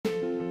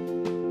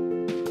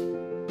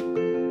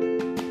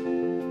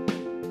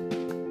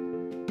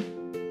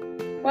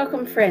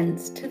Welcome,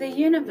 friends, to the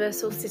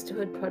Universal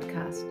Sisterhood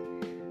podcast.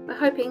 We're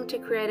hoping to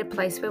create a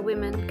place where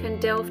women can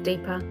delve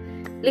deeper,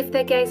 lift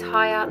their gaze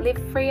higher, live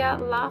freer,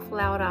 laugh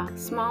louder,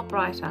 smile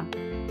brighter,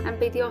 and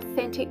be the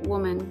authentic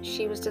woman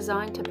she was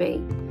designed to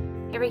be.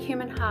 Every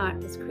human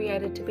heart is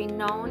created to be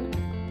known,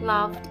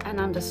 loved, and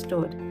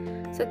understood.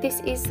 So this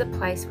is the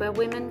place where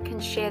women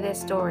can share their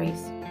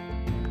stories.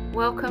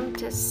 Welcome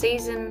to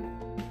season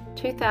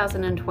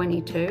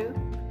 2022.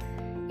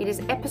 It is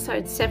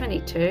episode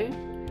 72.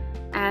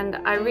 And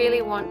I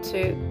really want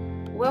to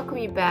welcome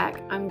you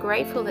back. I'm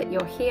grateful that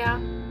you're here.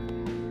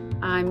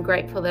 I'm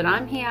grateful that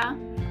I'm here.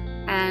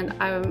 And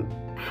I'm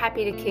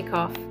happy to kick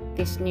off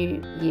this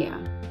new year.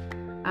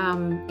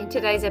 In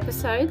today's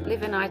episode,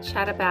 Liv and I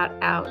chat about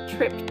our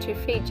trip to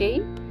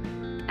Fiji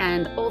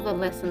and all the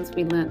lessons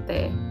we learnt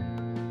there.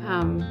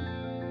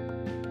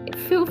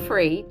 Feel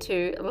free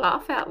to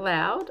laugh out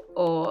loud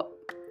or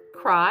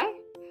cry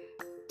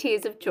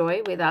tears of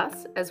joy with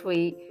us as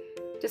we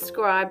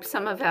describe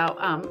some of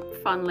our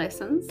fun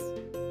lessons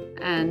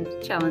and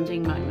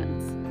challenging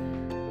moments.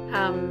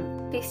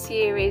 This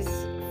year is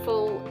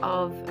full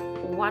of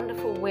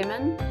wonderful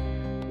women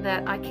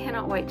that I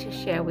cannot wait to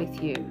share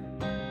with you.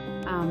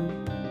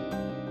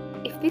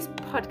 If this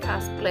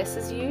podcast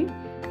blesses you,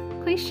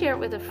 please share it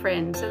with a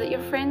friend so that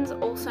your friends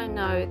also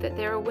know that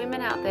there are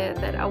women out there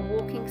that are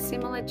walking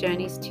similar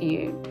journeys to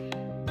you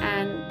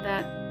and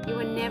that you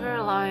are never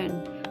alone,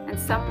 and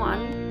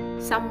someone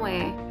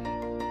somewhere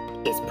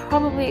is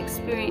probably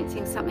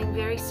experiencing something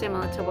very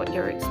similar to what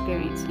you're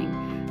experiencing.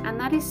 And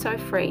that is so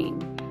freeing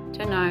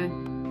to know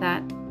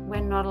that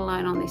we're not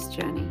alone on this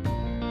journey.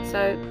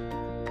 So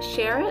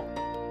share it,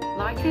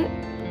 like it,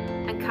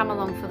 and come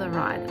along for the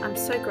ride. I'm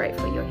so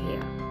grateful you're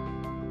here.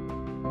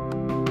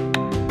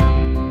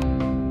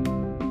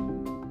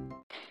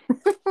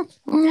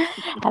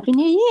 Happy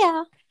New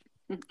Year.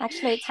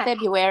 Actually, it's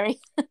February.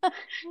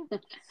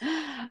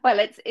 Well,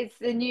 it's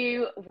the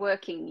new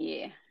working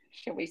year,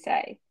 shall we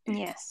say.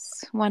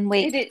 Yes, 1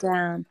 week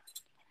down.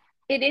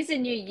 It is a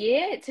new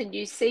year, it's a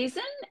new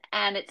season,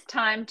 and it's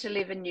time to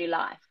live a new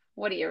life.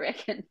 What do you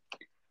reckon?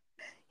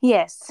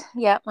 Yes,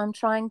 yeah, I'm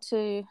trying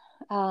to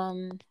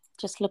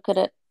just look at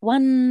it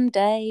 1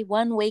 day,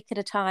 1 week at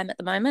a time at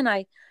the moment.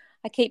 I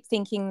keep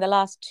thinking the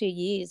last 2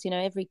 years,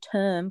 every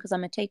term, because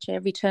I'm a teacher,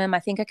 every term I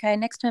think, okay,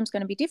 next term's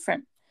going to be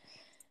different.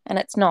 And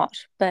it's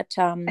not. But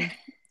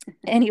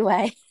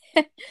anyway,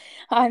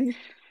 I've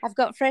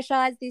got fresh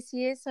eyes this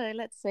year, so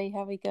let's see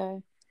how we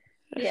go.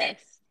 Yes.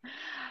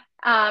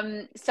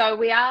 So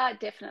we are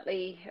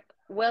definitely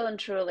well and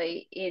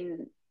truly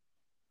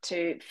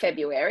into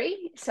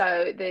February.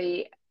 So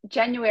the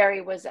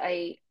January was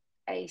a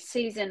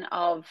season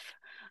of,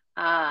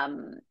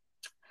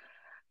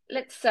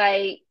 let's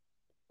say,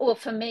 well,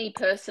 for me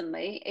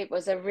personally, it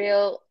was a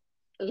real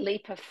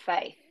leap of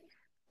faith.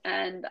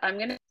 And I'm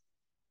going to,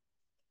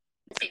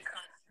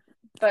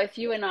 both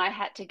you and I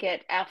had to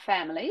get our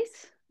families,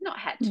 not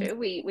had to,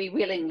 we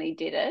willingly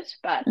did it,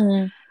 but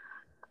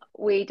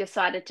we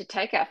decided to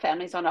take our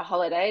families on a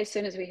holiday as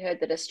soon as we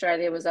heard that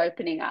Australia was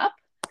opening up.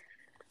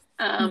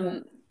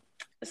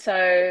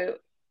 So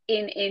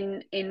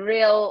in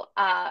real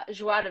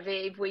joie de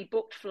vivre, we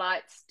booked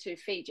flights to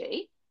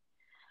Fiji,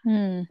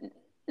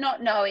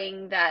 not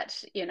knowing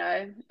that,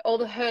 all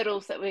the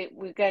hurdles that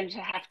we're going to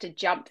have to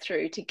jump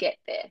through to get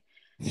there.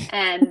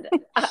 And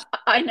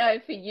I know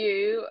for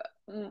you,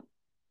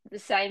 the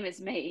same as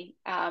me,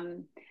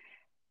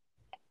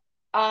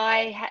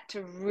 I had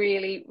to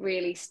really,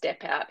 really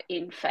step out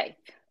in faith.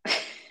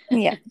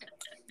 Yeah.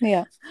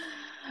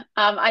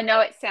 I know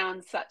it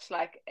sounds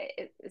like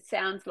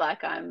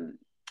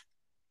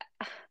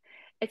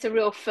it's a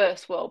real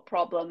first world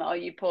problem. Oh,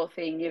 you poor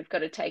thing, you've got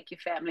to take your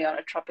family on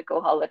a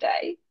tropical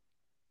holiday.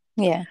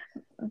 Yeah.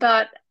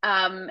 But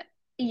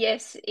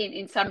yes,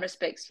 in some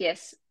respects,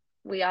 yes,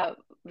 we are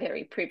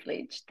very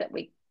privileged that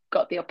we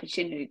got the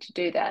opportunity to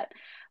do that.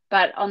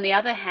 But on the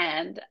other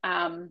hand,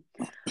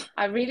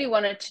 I really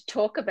wanted to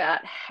talk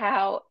about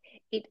how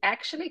it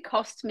actually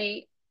cost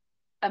me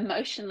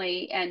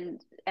emotionally and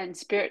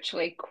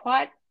spiritually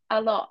quite a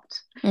lot.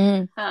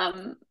 And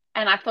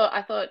I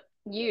thought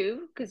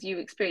you, because you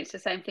experienced the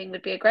same thing,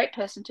 would be a great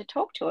person to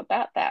talk to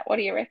about that. What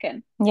do you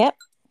reckon? Yep.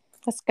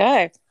 Let's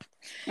go.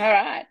 All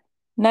right.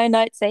 No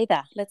notes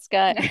either. Let's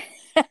go.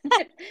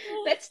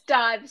 Let's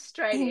dive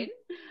straight in.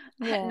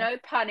 Yeah. No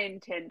pun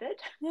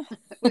intended.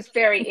 It was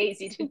very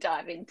easy to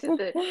dive into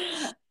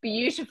the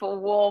beautiful,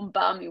 warm,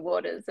 balmy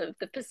waters of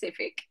the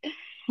Pacific.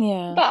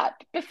 Yeah. But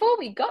before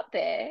we got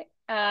there,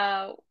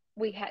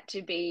 we had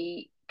to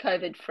be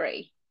COVID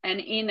free. And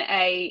in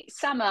a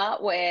summer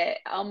where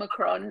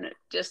Omicron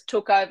just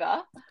took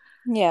over.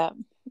 Yeah.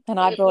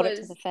 And I brought it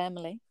to the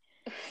family.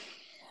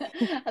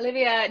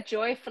 Olivia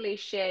joyfully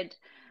shared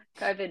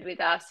COVID with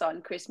us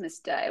on Christmas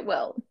Day.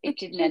 Well, it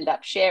didn't end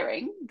up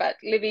sharing, but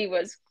Livy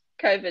was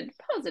COVID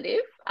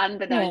positive,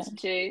 unbeknownst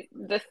to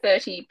the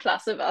 30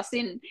 plus of us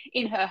in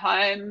her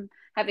home,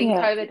 having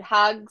COVID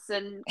hugs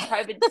and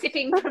COVID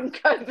sipping from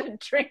COVID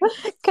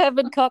drinks.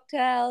 COVID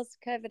cocktails,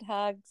 COVID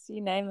hugs,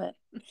 you name it.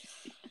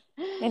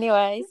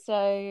 Anyway,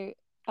 so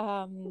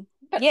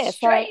But yeah, so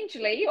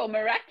strangely or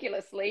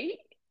miraculously,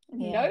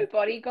 yeah,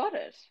 nobody got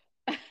it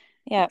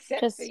yeah, except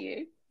for just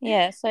you.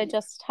 yeah, so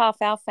just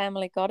half our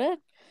family got it.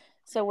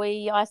 So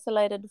we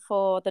isolated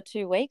for the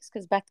 2 weeks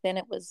because back then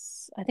I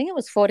think it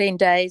was 14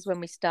 days when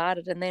we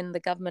started, and then the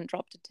government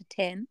dropped it to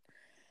 10.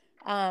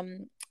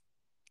 Um,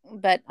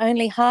 but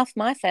only half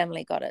my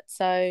family got it.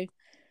 So,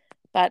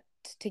 but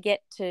to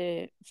get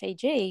to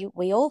Fiji,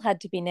 we all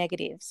had to be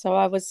negative. So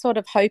I was sort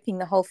of hoping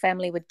the whole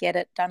family would get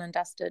it done and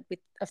dusted with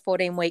a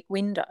 14-week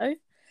window.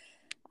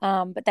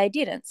 But they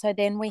didn't. So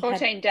then we had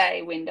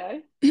 14-day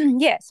window.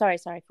 yeah, sorry,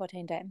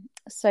 14-day.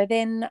 So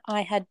then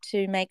I had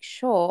to make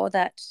sure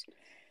that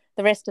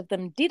the rest of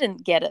them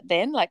didn't get it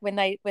then. Like when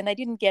they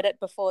didn't get it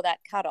before that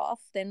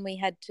cutoff, then we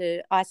had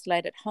to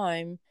isolate at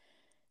home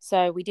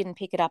so we didn't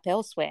pick it up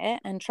elsewhere.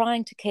 And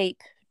trying to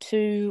keep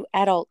two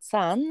adult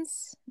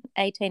sons,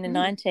 18 and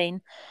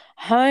 19,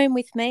 home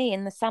with me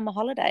in the summer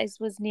holidays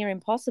was near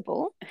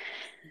impossible.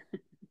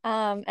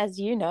 As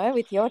you know,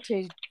 with your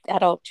two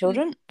adult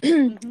children.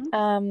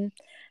 Mm-hmm.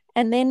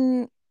 And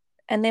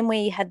then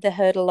we had the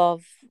hurdle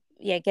of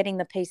getting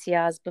the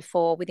PCRs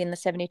within the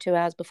 72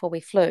 hours before we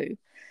flew.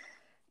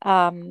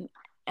 And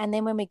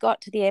then when we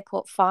got to the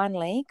airport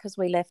finally, because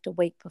we left a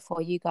week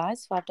before you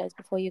guys, 5 days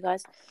before you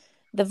guys,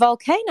 the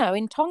volcano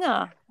in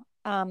Tonga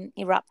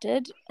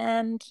erupted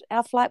and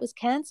our flight was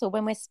cancelled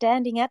when we're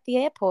standing at the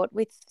airport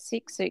with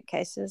 6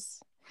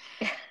 suitcases.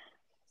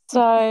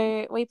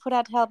 So we put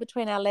our tail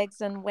between our legs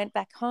and went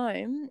back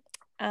home.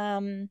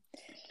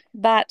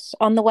 But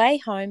on the way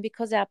home,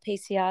 because our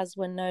PCRs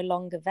were no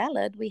longer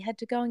valid, we had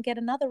to go and get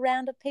another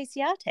round of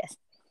PCR tests.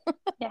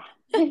 Yeah,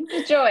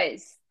 the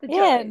joys.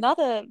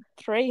 Another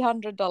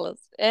 $300.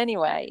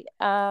 Anyway,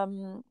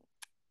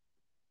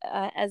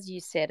 as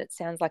you said, it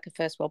sounds like a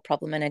first world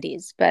problem, and it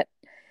is. But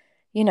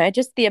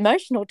just the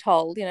emotional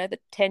toll. The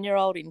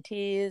 10-year-old in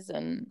tears,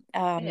 and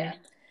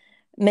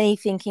me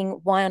thinking,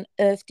 why on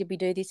earth did we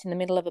do this in the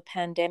middle of a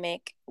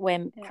pandemic?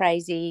 We're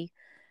crazy.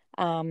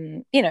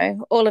 All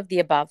of the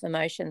above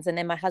emotions. And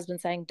then my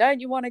husband saying, don't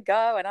you want to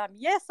go? And I'm,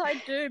 yes,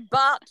 I do,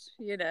 but,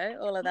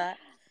 all of that.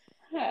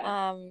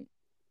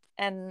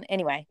 And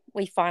anyway,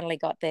 we finally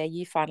got there.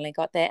 You finally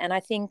got there. And I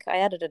think I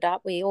added it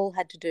up. We all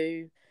had to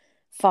do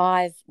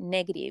 5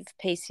 negative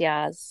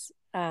PCRs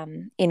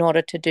in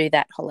order to do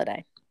that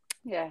holiday.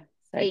 Yeah.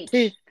 So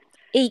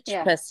each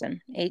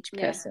person.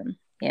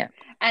 Yeah.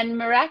 And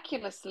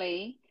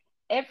miraculously,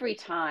 every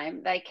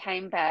time they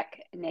came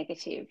back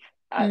negative.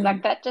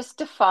 Like that just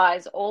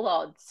defies all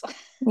odds.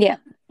 Yeah.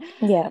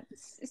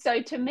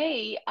 So to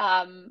me,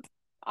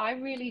 I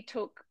really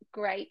took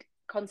great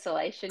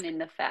consolation in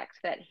the fact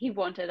that he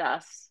wanted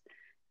us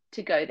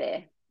to go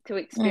there, to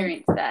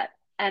experience that.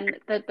 And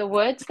the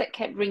words that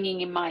kept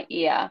ringing in my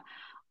ear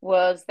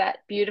was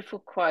that beautiful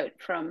quote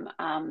from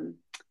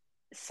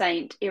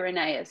Saint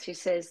Irenaeus, who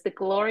says, "The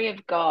glory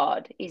of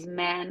God is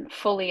man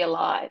fully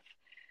alive."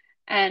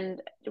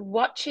 And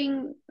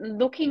looking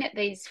at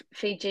these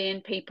Fijian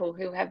people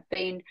who have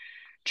been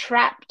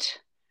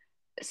trapped,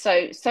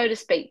 so to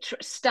speak,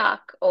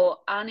 stuck or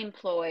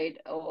unemployed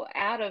or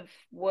out of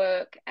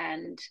work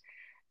and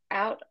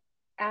out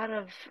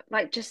of,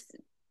 like, just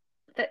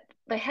that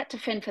they had to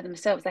fend for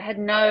themselves. They had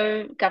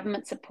no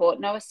government support,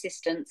 no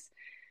assistance.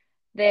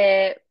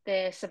 Their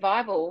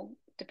survival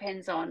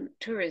depends on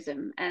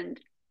tourism, and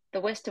the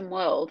Western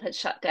world had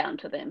shut down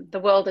to them. The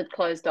world had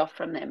closed off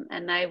from them,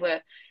 and they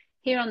were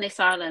here on this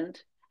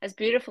island, as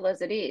beautiful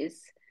as it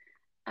is,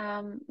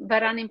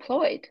 but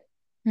unemployed.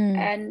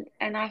 And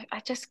I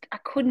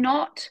could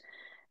not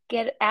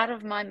get out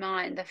of my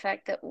mind the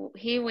fact that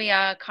here we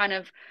are, kind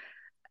of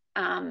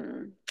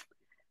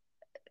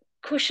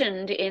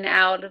cushioned in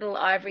our little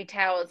ivory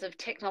towers of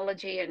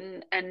technology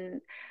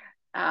and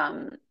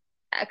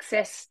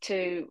access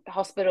to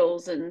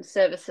hospitals and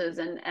services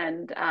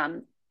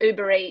and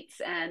Uber Eats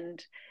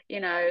and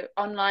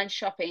online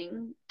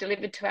shopping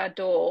delivered to our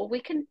door. We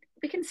can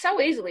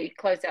so easily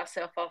close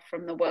ourselves off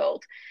from the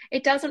world.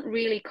 It doesn't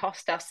really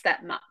cost us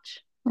that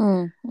much.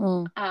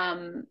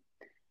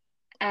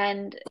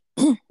 And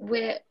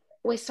we're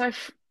so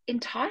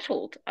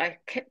entitled. I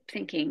kept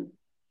thinking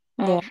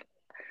of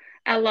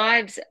our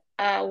lives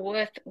are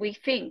worth. We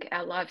think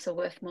our lives are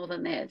worth more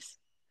than theirs.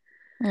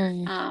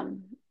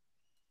 And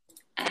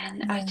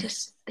I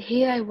just,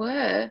 here they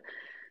were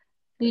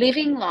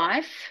living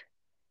life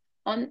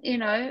on,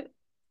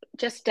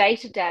 just day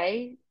to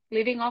day,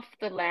 living off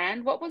the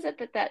land. What was it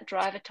that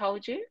driver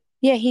told you?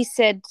 Yeah, he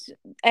said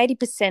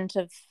 80%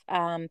 of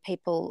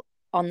people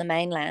on the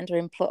mainland are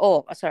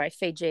employed,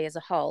 Fiji as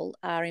a whole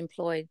are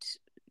employed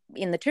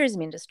in the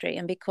tourism industry.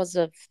 And because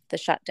of the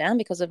shutdown,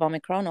 because of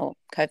Omicron or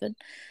COVID,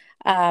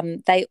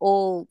 they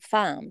all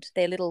farmed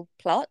their little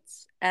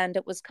plots, and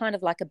it was kind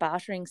of like a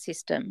bartering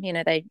system.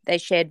 They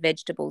shared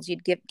vegetables.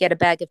 You'd get a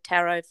bag of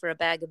taro for a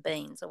bag of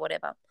beans or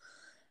whatever.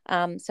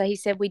 So he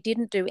said we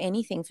didn't do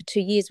anything for 2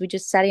 years. We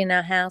just sat in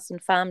our house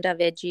and farmed our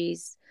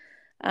veggies.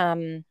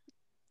 That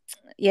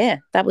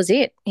was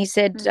it. He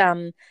said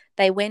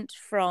they went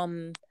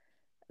from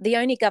the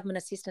only government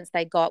assistance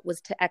they got was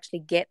to actually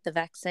get the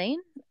vaccine,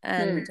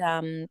 and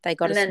they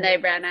got and then they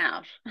ran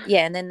out.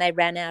 Yeah, and then they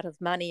ran out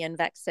of money and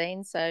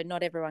vaccine, so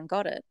not everyone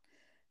got it.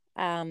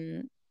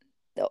 Either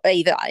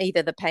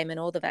the payment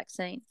or the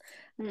vaccine,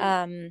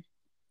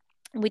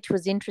 which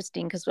was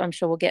interesting because I'm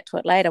sure we'll get to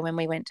it later when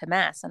we went to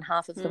Mass, and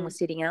half of them were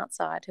sitting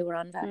outside who were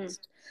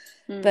unvaxxed.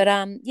 But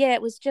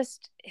it was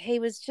he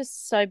was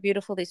just so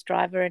beautiful, this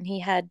driver, and he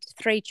had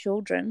 3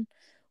 children,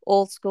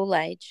 all school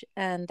age,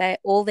 and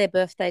all their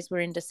birthdays were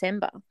in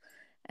December.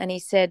 And he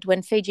said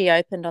when Fiji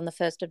opened on the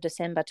 1st of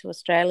December to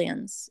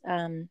Australians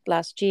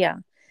last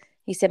year,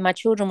 he said my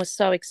children were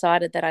so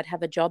excited that I'd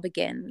have a job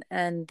again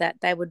and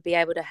that they would be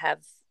able to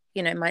have,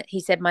 he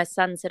said my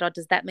son said, oh,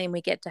 does that mean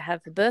we get to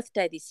have a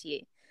birthday this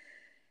year?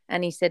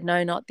 And he said,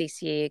 no, not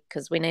this year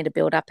because we need to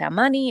build up our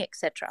money,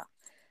 etc.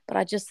 But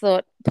I just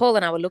thought, Paul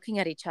and I were looking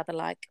at each other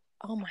like,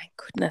 oh my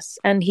goodness.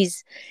 And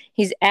his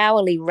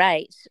hourly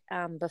rate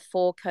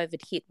before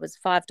COVID hit was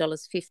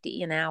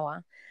 $5.50 an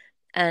hour.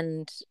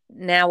 And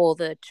now all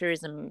the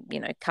tourism,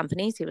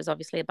 companies, he was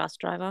obviously a bus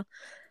driver,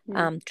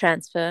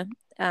 transfer,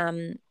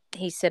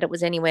 he said it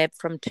was anywhere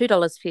from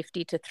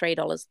 $2.50 to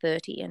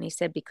 $3.30. And he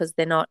said because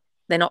they're not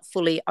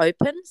fully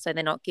open, so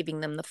they're not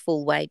giving them the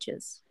full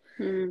wages.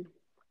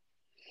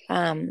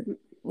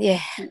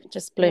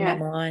 Just blew my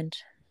mind.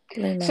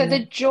 So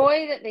the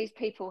joy that these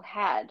people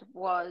had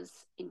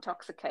was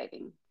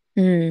intoxicating.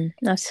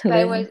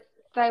 Absolutely.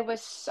 They were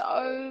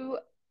so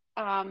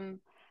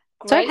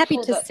so happy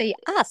to see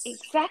us.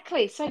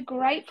 Exactly. So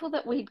grateful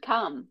that we'd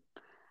come.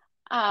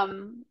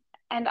 And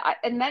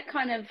that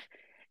kind of,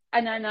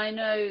 and I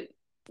know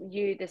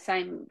you, the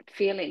same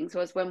feelings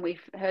was when we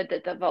heard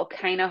that the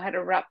volcano had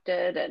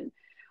erupted, and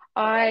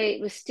I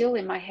was still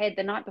in my head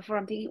the night before.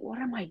 I'm thinking, what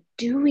am I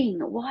doing?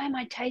 Why am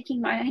I taking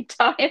my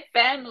entire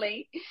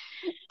family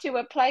to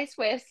a place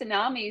where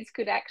tsunamis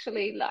could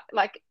actually,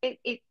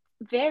 it's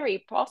very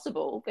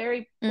possible,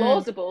 very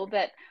plausible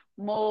that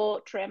more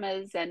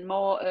tremors and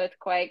more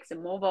earthquakes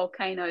and more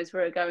volcanoes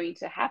were going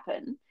to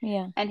happen.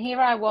 Yeah. And here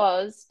I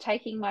was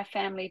taking my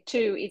family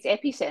to its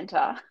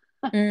epicenter.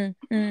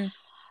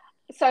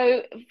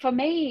 So for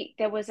me,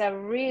 there was a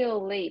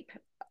real leap,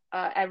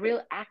 a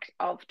real act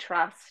of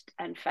trust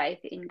and faith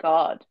in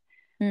God.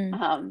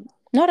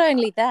 Not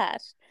only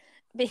that,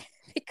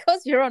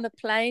 because you're on a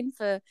plane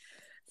for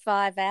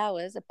 5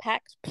 hours, a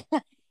packed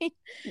plane.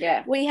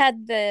 Yeah. We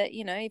had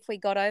if we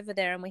got over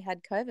there and we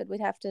had COVID, we'd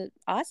have to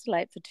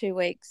isolate for 2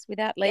 weeks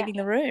without leaving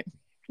the room.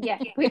 Yeah,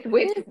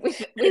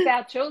 with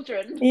our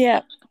children.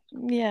 Yeah.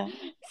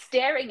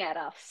 Staring at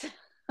us.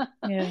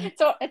 Yeah.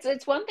 So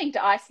it's one thing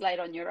to isolate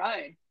on your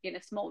own in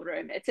a small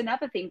room. It's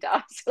another thing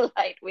to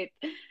isolate with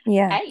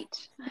 8.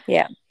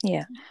 Yeah.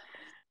 The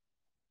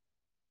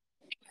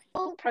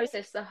whole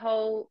process, the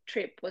whole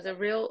trip was a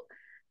real,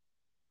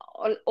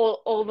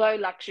 although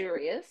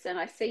luxurious, and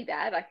I see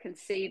that, I can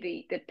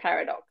see the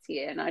paradox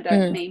here, and I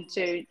don't mean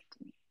to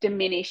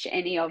diminish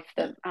any of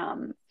the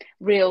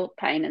real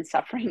pain and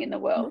suffering in the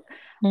world,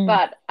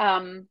 but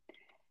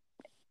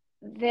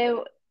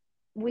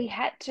we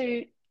had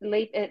to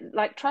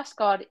trust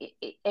God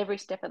every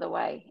step of the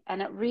way,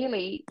 and it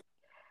really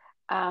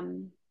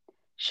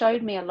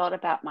showed me a lot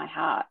about my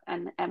heart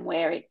and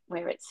where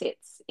it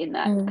sits in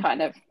that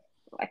kind of,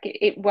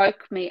 it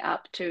woke me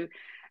up to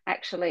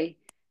actually,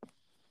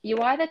 you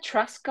either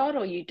trust God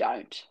or you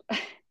don't.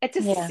 It's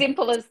as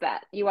simple as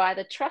that. You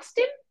either trust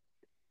him,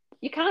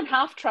 you can't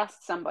half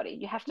trust somebody,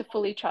 you have to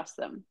fully trust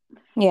them.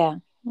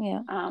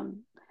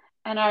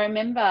 And I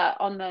remember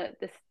on the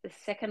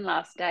second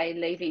last day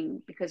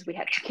leaving, because we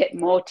had to get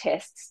more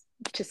tests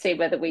to see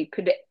whether we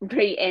could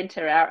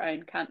re-enter our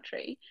own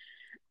country.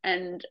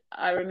 And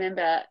I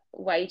remember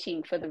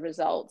waiting for the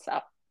results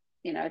up.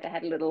 They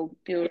had a little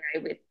bureau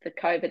with the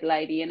COVID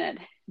lady in it,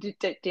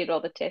 did all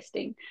the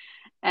testing.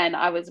 And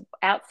I was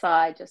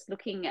outside just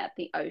looking at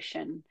the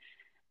ocean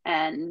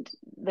and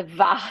the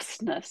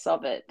vastness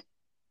of it.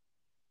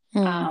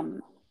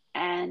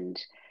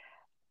 And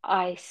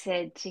I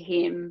said to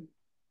him,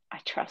 I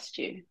trust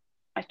you.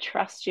 I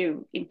trust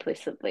you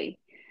implicitly.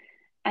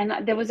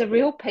 And there was a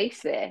real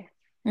peace there.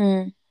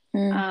 And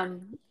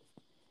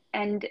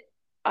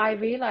I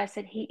realized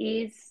that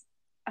he is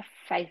a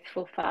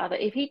faithful father.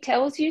 If he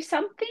tells you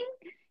something,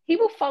 he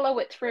will follow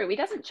it through. He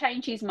doesn't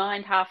change his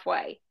mind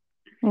halfway.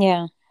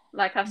 Yeah.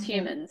 Like us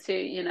humans who,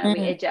 we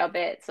edge our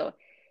bets, or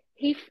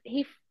he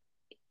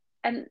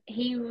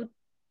would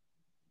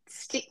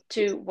stick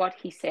to what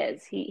he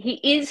says. He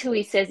is who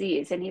he says he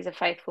is, and he's a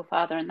faithful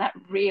father. And that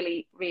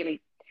really,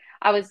 really,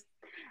 I was,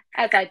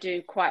 as I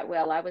do quite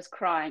well, I was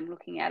crying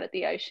looking out at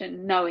the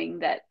ocean, knowing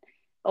that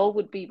all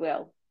would be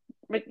well.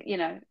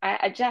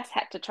 I just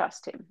had to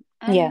trust him.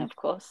 And of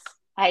course,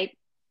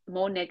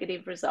 more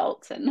negative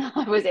results, and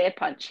I was air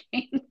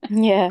punching.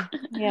 Yeah,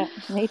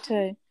 me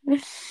too.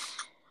 But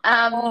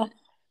I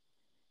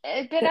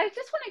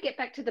just want to get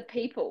back to the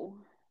people.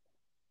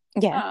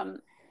 Yeah.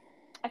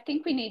 I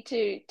think we need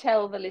to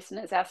tell the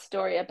listeners our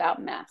story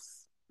about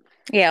Mass.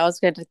 Yeah, I was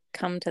going to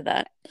come to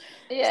that.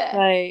 Yeah.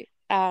 So,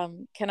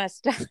 can I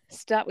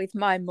start with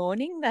my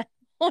morning?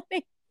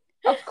 morning.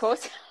 Of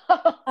course.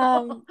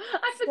 Um,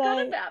 I forgot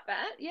so about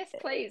that. Yes,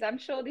 please. I'm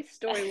sure this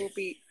story will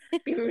be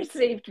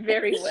received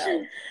very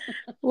well.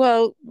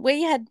 well,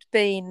 we had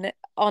been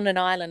on an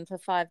island for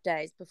 5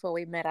 days before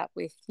we met up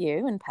with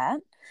you and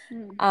Pat.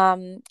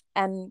 Mm.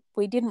 And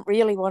we didn't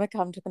really want to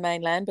come to the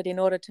mainland, but in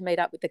order to meet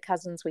up with the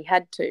cousins, we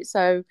had to.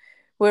 So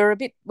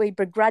we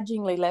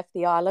begrudgingly left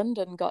the island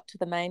and got to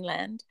the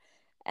mainland.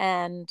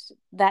 And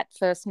that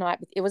first night,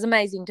 it was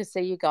amazing to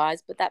see you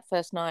guys, but that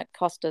first night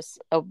cost us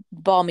a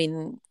bomb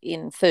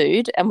in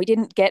food, and we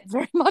didn't get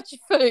very much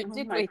food, Oh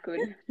did my we?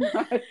 goodness.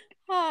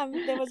 No.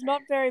 There was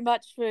not very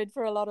much food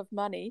for a lot of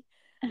money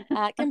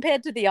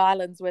compared to the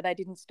islands where they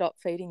didn't stop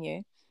feeding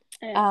you.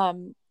 Yeah.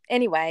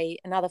 Anyway,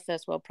 another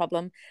first world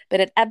problem, but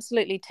it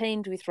absolutely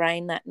teemed with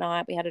rain that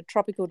night. We had a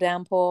tropical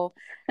downpour,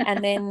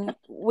 and then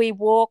we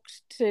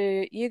walked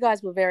to, you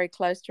guys were very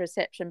close to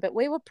reception, but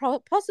we were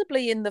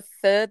possibly in the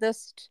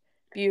furthest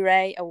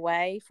bure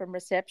away from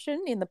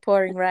reception in the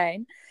pouring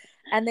rain.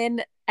 And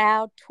then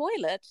our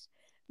toilet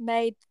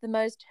made the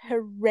most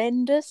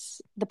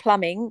horrendous, the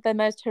plumbing, the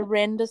most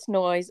horrendous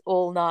noise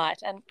all night.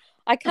 And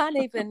I can't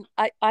even,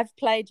 I've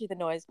played you the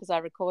noise because I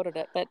recorded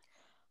it, but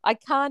I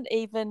can't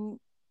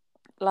even,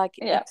 like,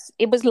 Yeah.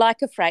 it was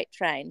like a freight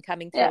train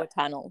coming through Yeah. a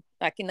tunnel,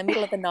 like in the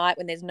middle of the night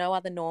when there's no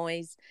other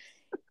noise.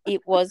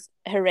 It was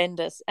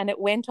horrendous, and it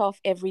went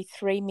off every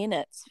 3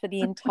 minutes for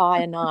the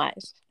entire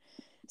night.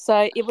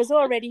 So it was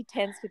already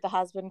tense with the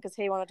husband because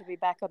he wanted to be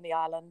back on the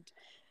island.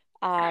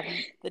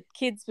 The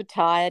kids were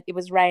tired. It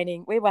was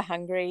raining. We were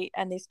hungry,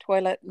 and this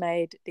toilet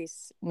made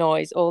this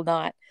noise all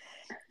night.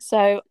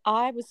 So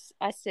I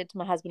said to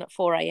my husband at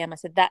 4 a.m., I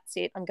said, that's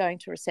it. I'm going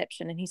to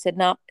reception. And he said,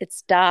 no,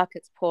 it's dark.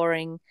 It's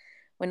pouring.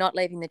 We're not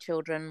leaving the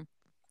children.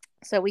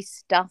 So we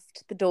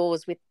stuffed the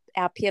doors with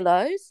our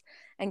pillows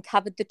and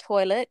covered the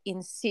toilet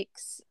in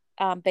 6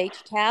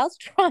 beach towels,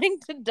 trying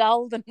to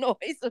dull the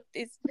noise of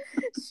this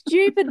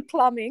stupid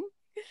plumbing.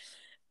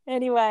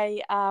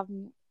 Anyway,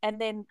 and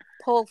then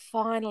Paul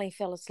finally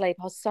fell asleep.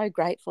 I was so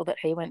grateful that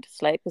he went to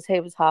sleep because he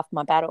was half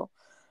my battle.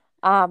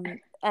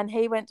 And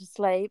he went to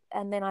sleep,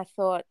 and then I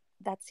thought,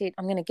 that's it.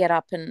 I'm going to get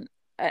up and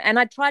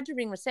I tried to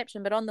ring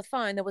reception, but on the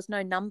phone there was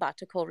no number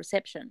to call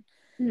reception.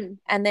 Mm.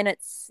 And then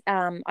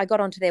I got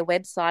onto their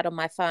website on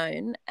my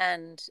phone,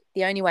 and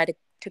the only way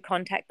to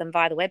contact them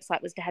via the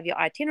website was to have your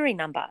itinerary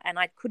number, and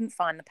I couldn't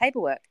find the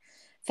paperwork.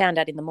 Found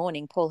out in the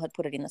morning Paul had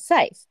put it in the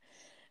safe,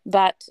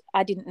 but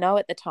I didn't know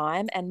at the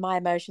time, and my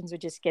emotions were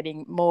just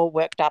getting more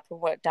worked up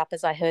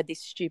as I heard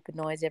this stupid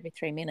noise every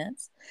 3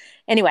 minutes.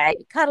 Anyway,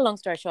 cut a long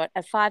story short,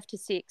 at 5 to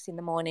 6 in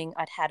the morning,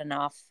 I'd had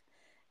enough,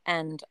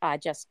 and I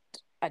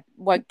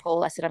woke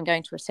Paul. I said, I'm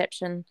going to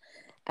reception,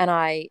 and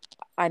I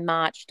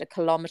marched 1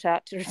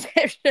 kilometre to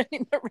reception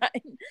in the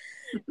rain.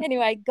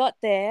 Anyway, got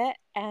there,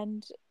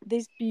 and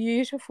this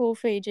beautiful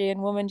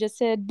Fijian woman just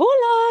said,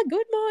 Bula,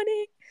 good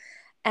morning.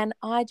 And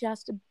I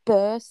just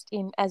burst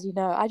in, as you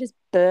know, I just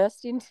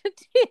burst into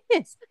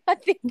tears. I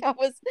think I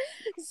was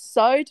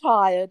so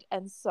tired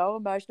and so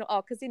emotional.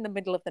 Oh, because in the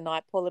middle of the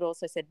night, Paul had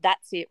also said,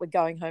 that's it, we're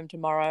going home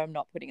tomorrow. I'm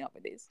not putting up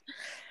with this.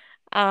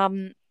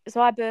 So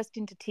I burst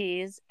into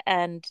tears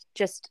and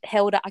just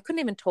held up. I couldn't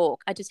even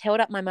talk. I just held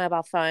up my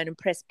mobile phone and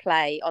pressed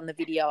play on the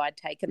video I'd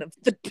taken of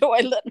the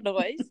toilet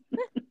noise.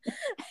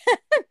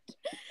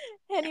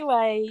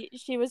 Anyway,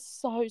 she was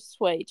so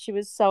sweet. She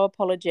was so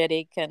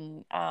apologetic.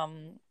 And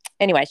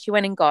anyway, she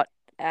went and got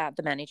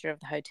the manager of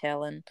the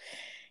hotel, and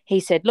he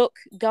said, look,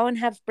 go and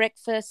have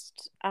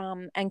breakfast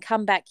and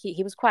come back here.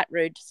 He was quite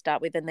rude to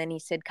start with. And then he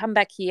said, come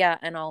back here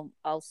and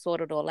I'll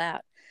sort it all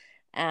out.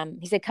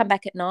 He said, come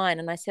back at 9.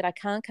 And I said, I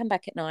can't come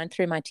back at 9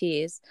 through my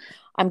tears.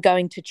 I'm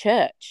going to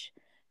church.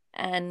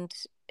 And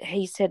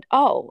he said,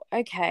 oh,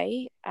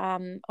 okay.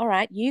 All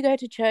right. You go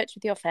to church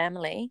with your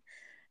family.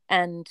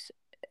 And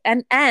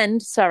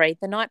sorry,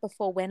 the night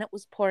before, when it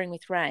was pouring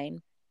with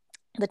rain,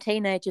 the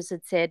teenagers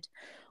had said,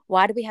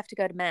 why do we have to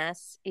go to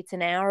mass? It's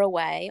an hour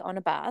away on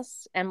a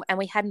bus, and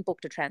we hadn't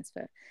booked a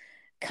transfer.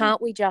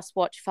 Can't we just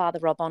watch Father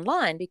Rob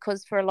online?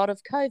 Because for a lot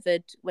of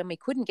COVID, when we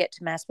couldn't get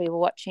to mass, we were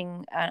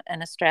watching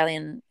an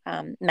Australian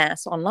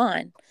mass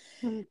online.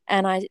 Mm.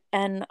 And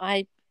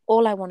I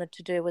all I wanted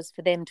to do was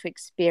for them to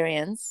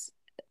experience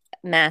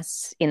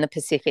mass in the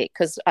Pacific,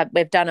 because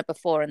we've done it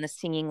before and the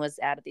singing was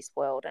out of this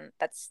world, and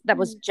that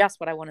was just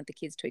what I wanted the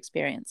kids to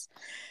experience.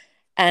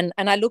 And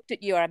I looked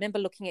at you. I remember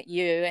looking at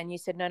you, and you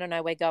said, no,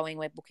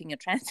 we're booking a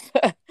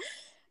transfer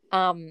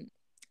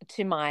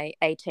to my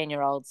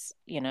 18-year-olds,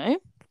 you know.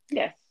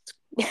 Yes.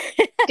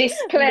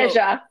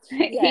 Displeasure.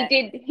 Yeah.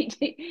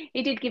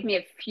 He did give me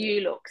a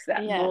few looks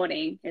that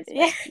morning as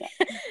well.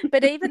 Yeah.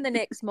 But even the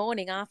next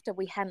morning, after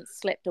we hadn't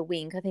slept a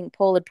wink, I think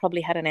Paul had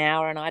probably had an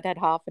hour and I'd had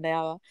half an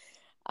hour.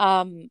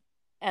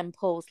 And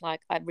Paul's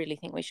like, I really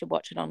think we should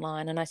watch it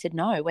online. And I said,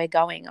 no, we're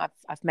going.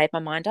 I've made my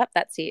mind up.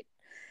 That's it.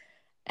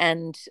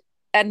 And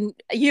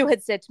you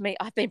had said to me,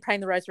 I've been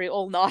praying the rosary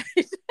all night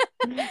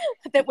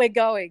that we're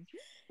going.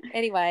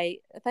 Anyway,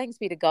 thanks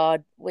be to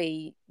God,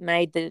 we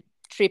made the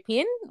trip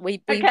in.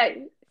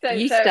 Okay,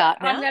 You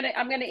start now.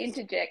 I'm gonna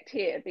interject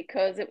here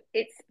because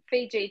it's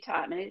Fiji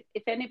time, and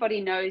if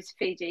anybody knows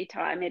Fiji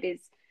time, it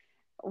is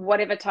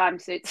whatever time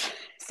suits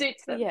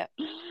them. Yeah.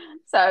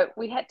 So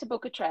we had to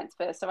book a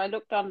transfer. So I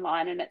looked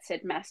online, and it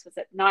said mass was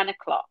at 9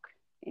 o'clock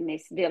in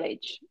this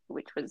village,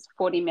 which was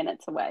 40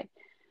 minutes away.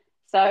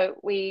 So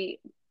we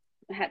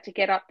had to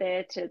get up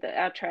there to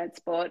our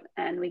transport,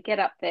 and we get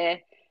up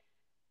there,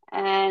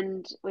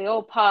 and we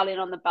all pile in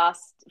on the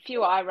bus. A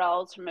few eye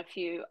rolls from a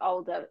few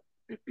older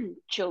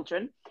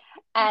children,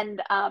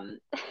 and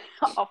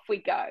off we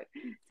go.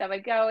 So we're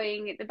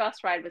going. The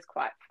bus ride was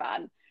quite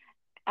fun.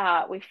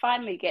 We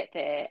finally get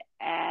there,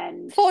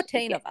 and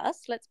 14 of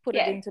us. Let's put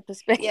it into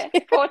perspective. Yeah,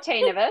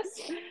 14 of us.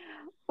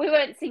 We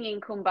weren't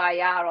singing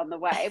Kumbaya on the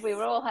way. We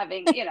were all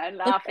having,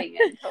 laughing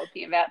and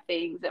talking about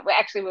things that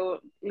we were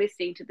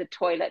listening to the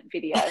toilet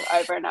video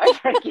over and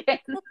over again.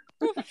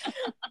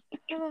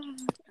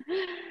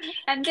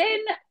 And then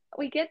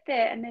we get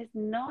there, and there's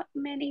not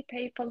many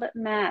people at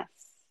mass.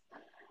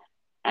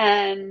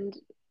 And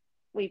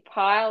we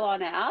pile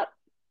on out,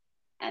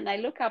 and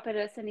they look up at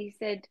us, and I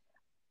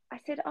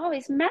said, oh,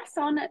 is mass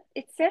on it?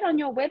 It said on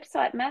your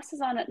website, mass is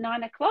on at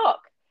 9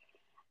 o'clock.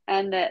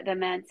 And the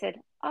man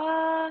said,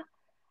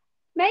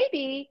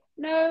 maybe.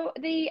 No,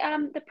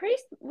 the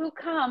priest will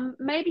come.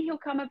 Maybe he'll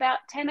come about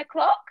 10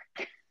 o'clock.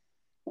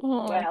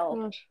 Oh,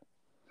 well,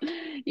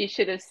 you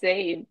should have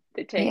seen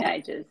the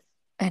teenagers.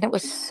 Yeah. And it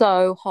was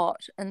so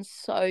hot and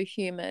so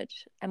humid.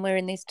 And we're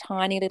in this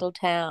tiny little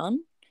town.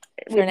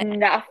 With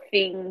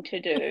nothing to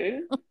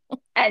do.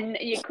 And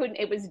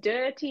it was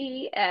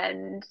dirty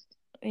and...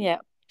 Yeah,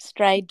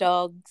 stray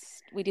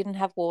dogs. We didn't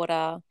have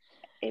water.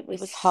 It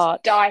was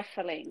hot.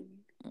 Stifling.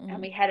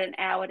 And we had an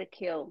hour to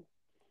kill.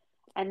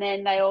 And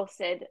then they all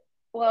said,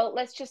 well,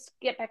 let's just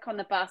get back on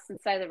the bus and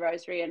say the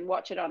rosary and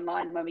watch it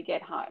online when we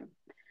get home.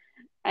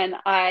 And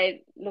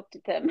I looked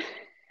at them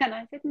and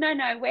I said, no,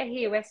 we're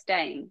here, we're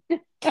staying.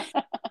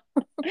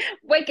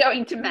 We're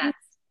going to mass.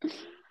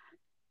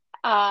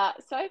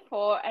 So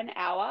for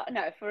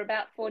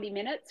about 40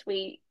 minutes,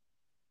 we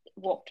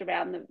walked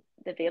around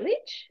the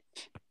village,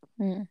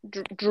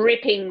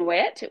 dripping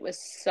wet. It was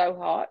so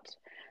hot,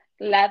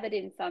 lathered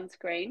in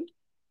sunscreen.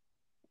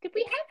 Did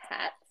we have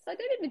hats? I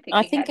don't even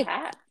think we had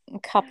hats. A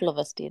couple of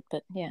us did,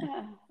 but yeah.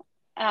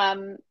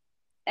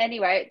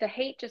 Anyway, the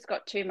heat just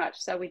got too much,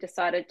 so we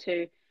decided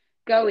to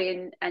go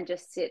in and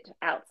just sit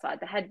outside.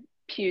 They had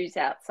pews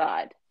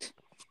outside.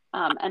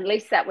 At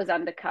least that was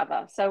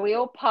undercover. So we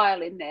all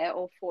pile in there,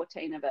 all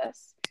 14 of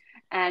us,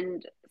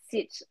 and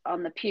sit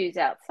on the pews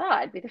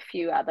outside with a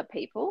few other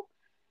people.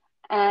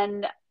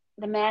 And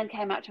the man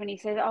came up to me and he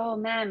said, oh,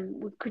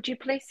 ma'am, could you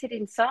please sit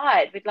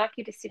inside? We'd like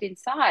you to sit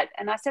inside.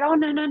 And I said, oh,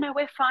 no,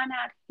 we're fine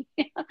out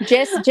here.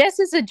 Jess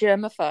is a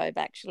germaphobe,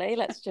 actually.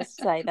 Let's just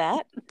say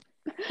that.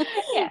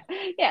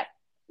 Yeah.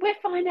 We're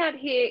fine out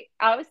here.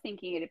 I was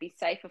thinking it'd be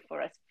safer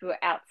for us if we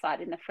were outside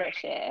in the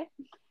fresh air,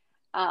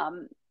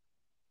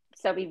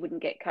 so we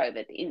wouldn't get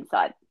COVID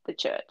inside the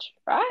church,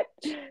 right?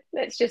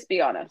 Let's just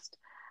be honest.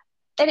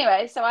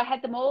 Anyway, so I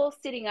had them all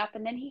sitting up,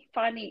 and then he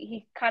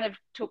kind of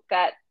took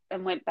that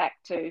and went back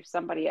to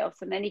somebody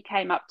else. And then he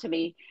came up to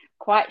me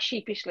quite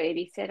sheepishly and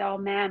he said, oh,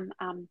 ma'am,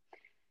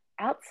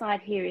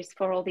 outside here is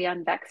for all the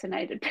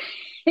unvaccinated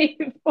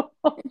people.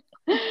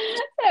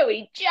 So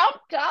he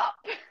jumped up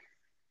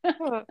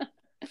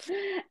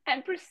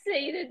and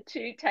proceeded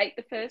to take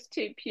the first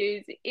two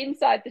pews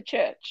inside the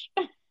church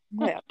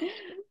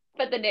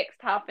for the next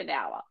half an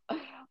hour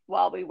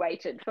while we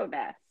waited for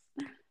mass.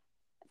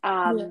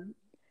 And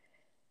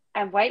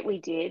wait, we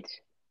did.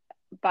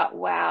 But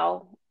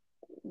wow,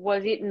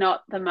 was it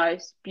not the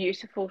most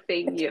beautiful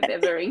thing you've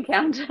ever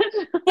encountered?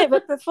 Yeah,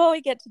 but before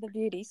we get to the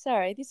beauty,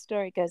 sorry, this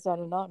story goes on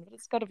and on, but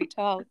it's got to be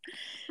told.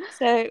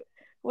 So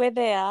we're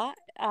there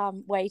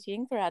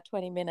waiting for our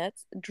 20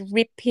 minutes,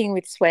 dripping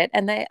with sweat,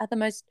 and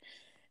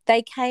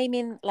they came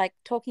in, like,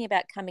 talking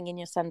about coming in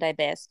your Sunday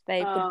best.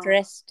 They were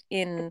dressed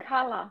in the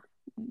colour.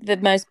 Their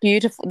most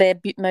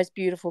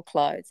beautiful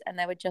clothes, and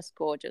they were just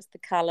gorgeous. The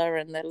colour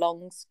and the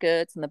long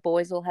skirts, and the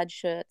boys all had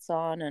shirts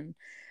on and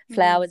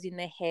flowers in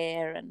their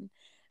hair,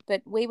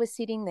 but we were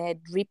sitting there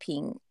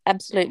dripping,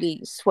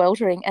 absolutely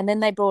sweltering, and then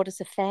they brought us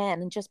a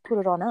fan and just put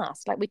it on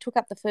us. Like, we took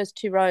up the first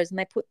two rows and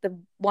they put the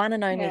one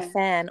and only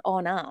fan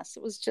on us.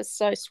 It was just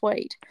so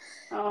sweet.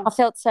 I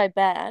felt so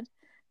bad.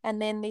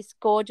 And then this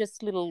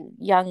gorgeous little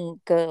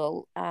young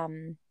girl,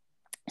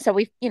 so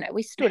we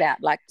stood out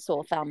like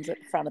sore thumbs at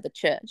the front of the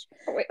church.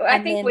 I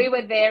think we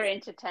were their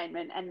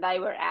entertainment and they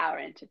were our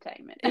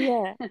entertainment.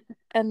 Yeah.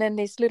 And then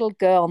this little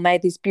girl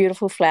made this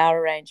beautiful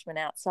flower arrangement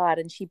outside,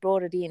 and she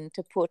brought it in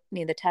to put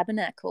near the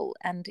tabernacle,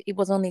 and it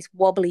was on this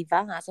wobbly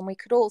vase, and we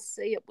could all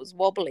see it was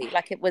wobbly.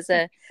 Like, it was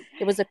a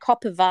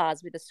copper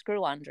vase with a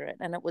screw under it,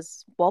 and it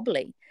was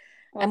wobbly.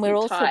 And we're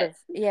all tight.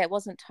 It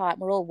wasn't tight.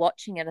 We're all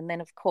watching it, and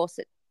then of course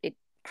it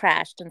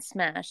crashed and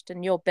smashed,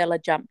 and your Bella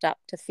jumped up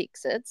to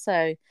fix it.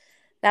 So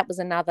that was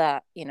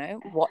another,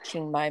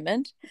 watching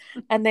moment.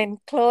 And then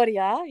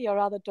Claudia, your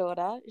other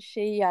daughter,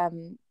 she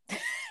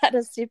had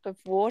a sip of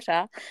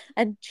water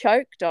and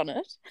choked on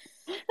it.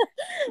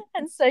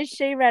 And so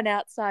she ran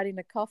outside in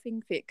a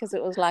coughing fit because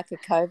it was like a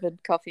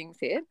COVID coughing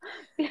fit.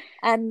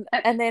 And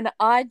then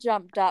I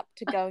jumped up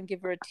to go and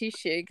give her a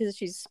tissue because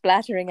she's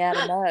splattering out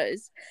her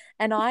nose.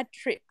 And I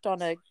tripped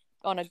on a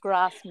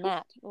grass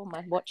mat. Oh,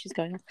 my watch is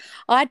going off.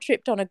 I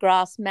tripped on a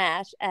grass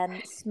mat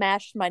and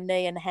smashed my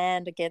knee and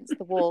hand against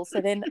the wall.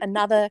 So then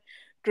another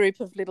group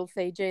of little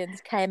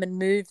Fijians came and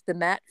moved the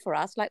mat for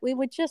us. Like we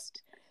were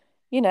just,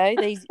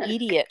 these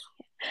idiot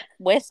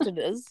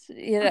Westerners,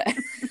 They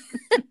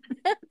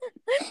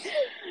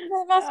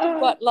must have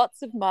got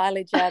lots of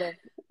mileage out of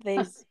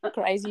these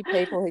crazy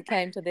people who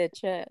came to their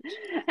church.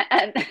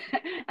 And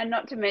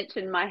not to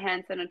mention my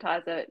hand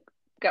sanitizer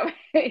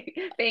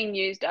being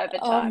used over time.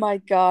 Oh my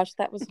gosh,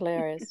 that was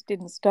hilarious.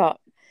 Didn't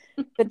stop.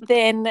 But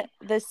then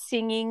the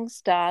singing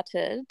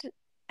started,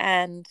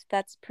 and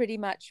that's pretty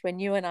much when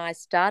you and I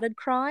started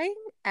crying,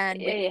 and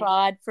we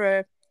cried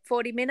for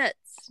 40 minutes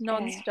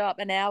non-stop,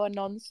 an hour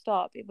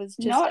non-stop. It was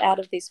just out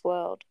of this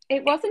world.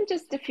 It wasn't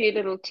just a few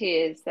little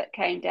tears that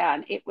came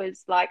down. It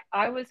was like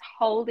I was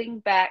holding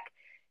back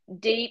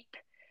deep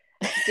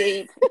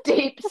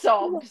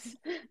sobs.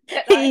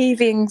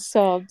 Heaving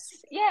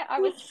sobs. Yeah, I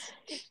was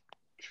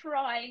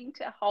trying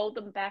to hold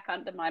them back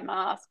under my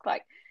mask.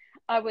 Like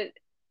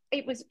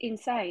it was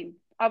insane.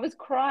 I was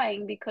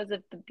crying because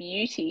of the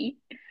beauty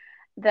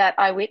that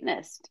I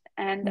witnessed.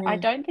 And I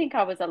don't think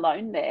I was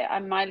alone there.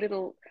 My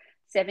little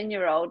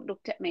 7-year-old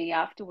looked at me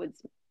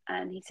afterwards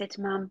and he said to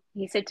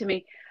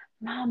me,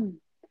 Mum,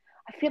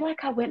 I feel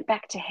like I went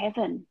back to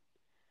heaven.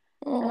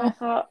 And I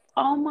thought,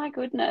 oh my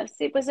goodness,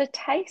 it was a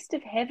taste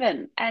of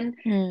heaven. And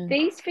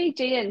these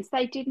Fijians,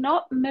 they did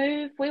not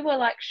move. We were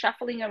like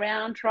shuffling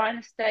around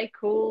trying to stay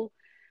cool.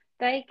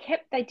 They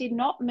did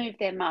not move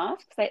their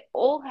masks. They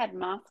all had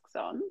masks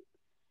on.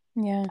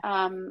 Yeah.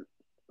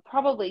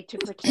 Probably to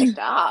protect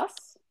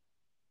us.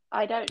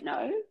 I don't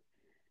know.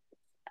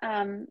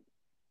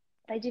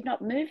 They did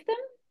not move them.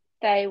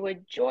 They were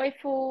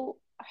joyful,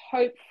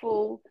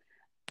 hopeful,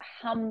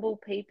 humble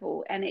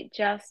people. And it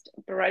just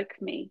broke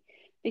me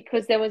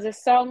because there was a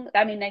song,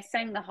 I mean, they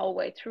sang the whole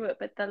way through it,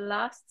 but the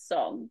last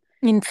song.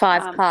 In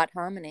 5-part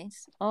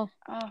harmonies. Oh,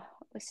 it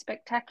was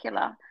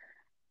spectacular.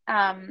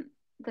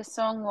 The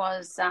song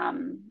was,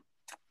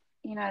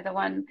 the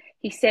one,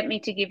 he sent me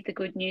to give the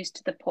good news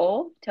to the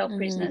poor, tell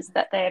prisoners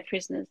that they are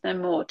prisoners no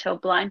more, tell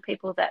blind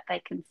people that they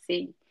can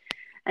see,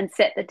 and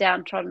set the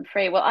downtrodden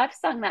free. Well, I've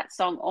sung that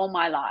song all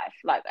my life.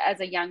 Like as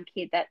a young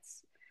kid,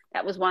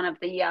 that was one of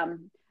the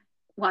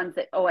ones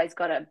that always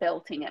got a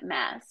belting at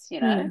mass,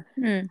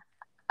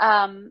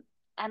 And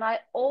I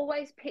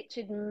always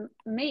pictured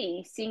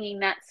me singing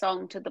that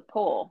song to the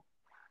poor.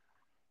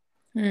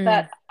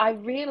 But I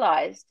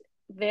realized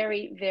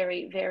very,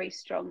 very, very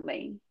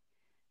strongly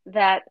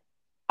that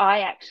I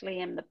actually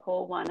am the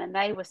poor one, and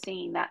they were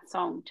singing that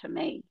song to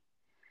me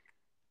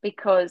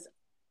because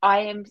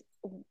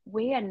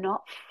we are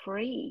not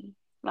free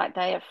like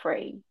they are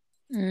free.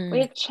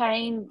 We're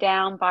chained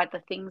down by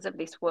the things of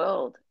this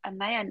world, and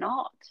they are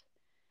not.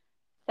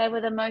 They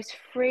were the most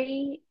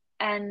free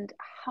and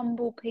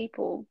humble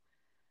people,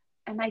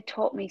 and they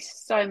taught me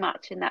so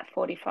much in that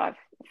 45,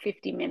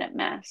 50-minute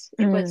mass.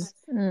 It was,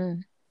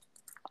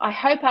 I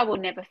hope I will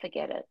never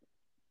forget it,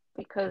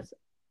 because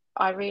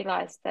I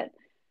realized that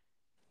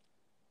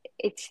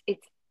it's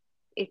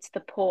the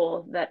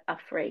poor that are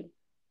free,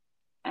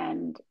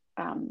 and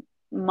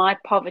my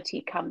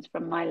poverty comes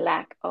from my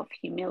lack of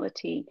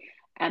humility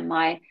and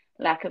my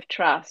lack of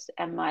trust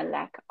and my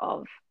lack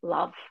of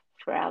love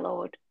for our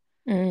Lord.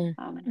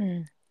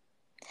 I'm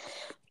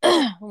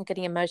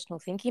getting emotional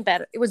thinking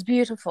about it. It was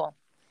beautiful.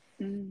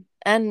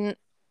 And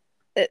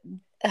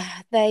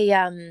they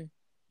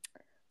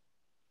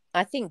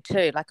I think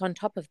too, like on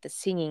top of the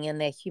singing and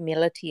their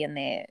humility and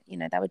their,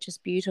 they were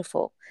just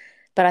beautiful.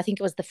 But I think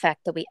it was the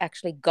fact that we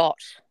actually got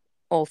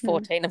all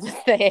 14 of us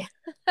there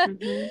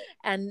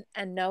and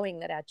knowing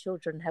that our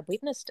children have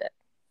witnessed it.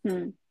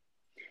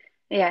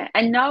 Yeah,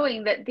 and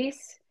knowing that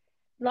this,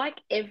 like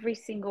every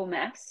single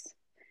mass,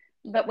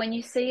 but when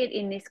you see it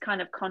in this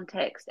kind of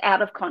context,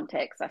 out of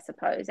context, I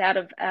suppose, out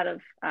of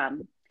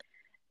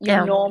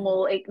your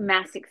normal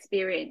mass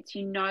experience,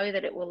 you know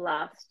that it will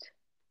last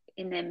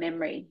in their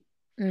memory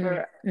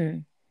for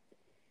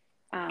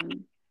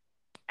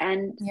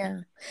and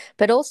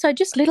but also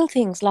just little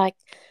things like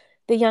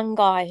the young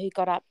guy who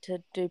got up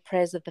to do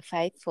prayers of the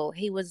faithful.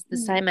 He was the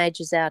same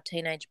age as our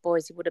teenage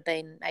boys. He would have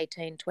been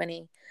 18,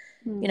 20,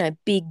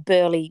 big,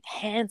 burly,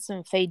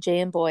 handsome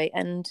Fijian boy.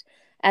 And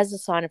as a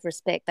sign of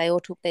respect, they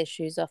all took their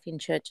shoes off in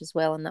church as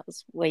well. And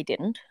we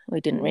didn't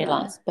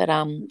realise. But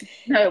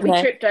no, we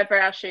tripped over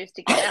our shoes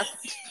to get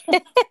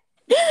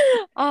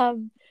out.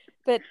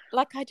 But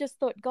like, I just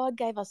thought God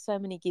gave us so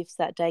many gifts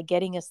that day,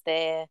 getting us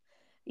there,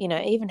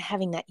 even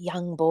having that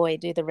young boy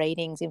do the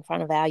readings in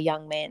front of our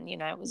young men,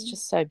 it was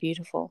just so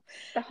beautiful.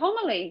 The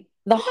homily.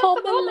 The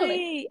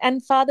homily.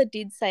 And Father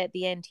did say at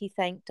the end, he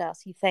thanked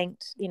us. He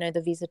thanked,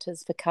 the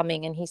visitors for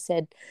coming. And he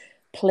said,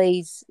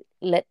 please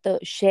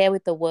share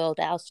with the world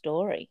our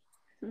story.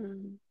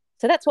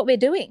 So that's what we're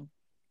doing.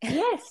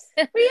 Yes,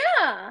 we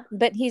are.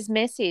 But his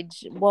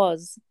message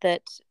was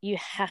that you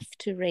have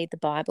to read the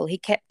Bible. He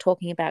kept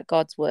talking about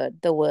God's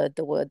word, the word,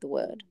 the word, the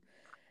word.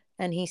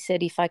 And he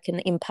said, if I can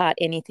impart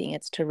anything,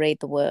 it's to read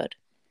the word.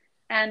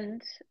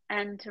 And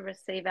to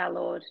receive our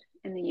Lord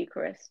in the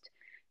Eucharist.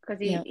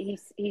 Because Yeah.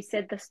 he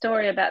said the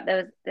story about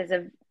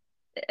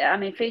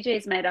Fiji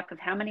is made up of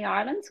how many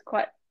islands?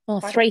 Quite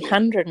a few.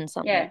 300 and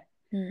something. Yeah.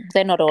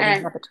 They're not all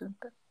inhabited.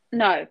 But...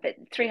 No, but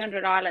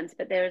 300 islands,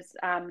 but there's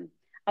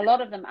a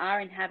lot of them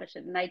are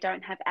inhabited and they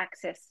don't have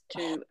access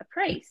to a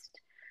priest.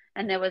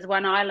 And there was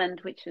one island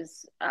which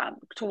was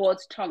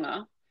towards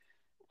Tonga,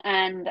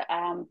 and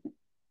I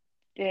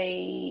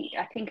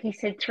think he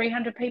said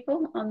 300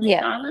 people on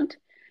this island,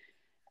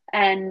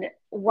 and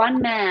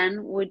one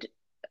man would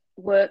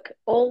work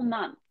all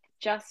month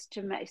just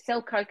to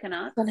sell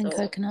coconuts. Selling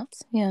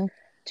coconuts, yeah.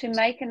 To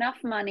make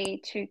enough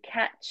money to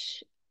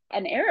catch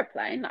an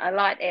aeroplane, a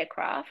light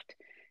aircraft,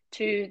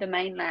 to the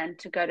mainland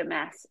to go to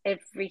mass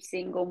every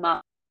single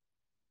month.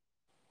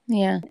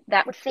 Yeah.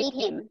 That would feed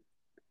him.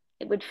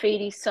 It would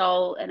feed his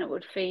soul, and it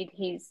would feed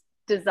his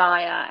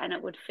desire, and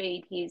it would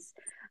feed his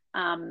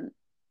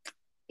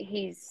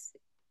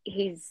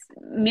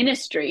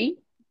ministry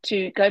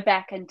to go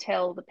back and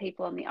tell the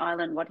people on the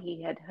island what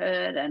he had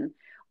heard and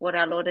what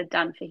our Lord had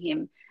done for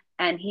him.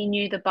 And he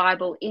knew the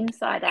Bible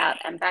inside out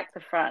and back to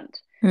front.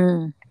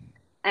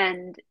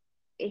 And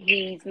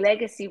his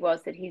legacy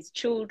was that his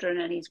children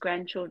and his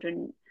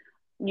grandchildren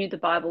knew the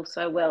Bible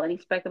so well. And he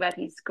spoke about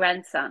his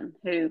grandson,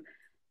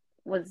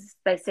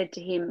 they said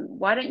to him,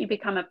 why don't you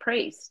become a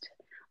priest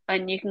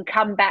and you can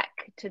come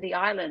back to the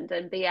island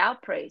and be our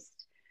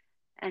priest?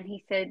 And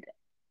he said,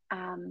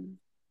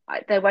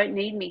 they won't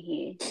need me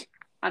here.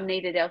 I'm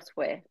needed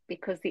elsewhere,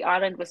 because the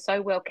island was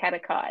so well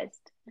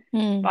catechized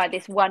by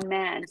this one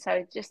man.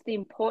 So just the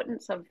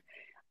importance of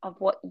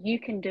what you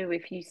can do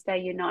if you stay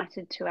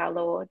united to our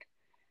Lord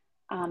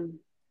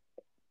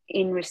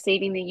in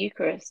receiving the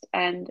Eucharist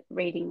and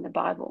reading the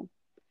Bible.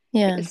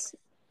 Yeah. It was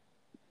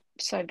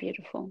so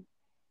beautiful.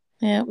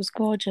 Yeah, it was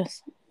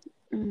gorgeous.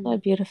 So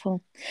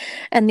beautiful.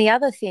 And the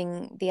other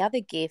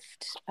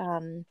gift,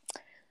 the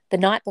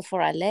night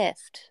before I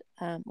left,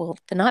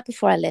 the night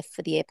before I left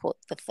for the airport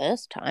the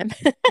first time,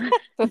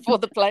 before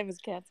the plane was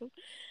cancelled,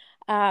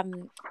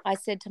 I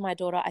said to my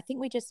daughter, I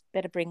think we just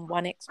better bring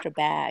one extra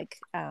bag.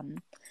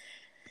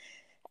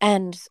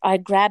 And I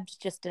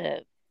grabbed just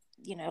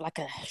like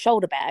a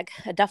shoulder bag,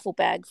 a duffel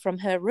bag from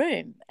her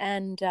room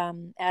and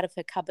out of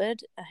her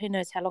cupboard. Who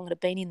knows how long it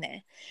had been in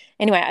there.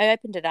 Anyway, I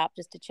opened it up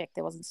just to check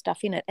there wasn't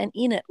stuff in it. And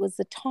in it was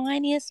the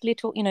tiniest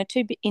little,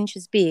 2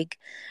 inches big,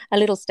 a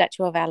little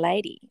statue of Our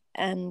Lady.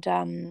 And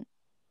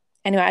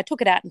anyway, I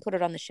took it out and put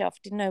it on the shelf.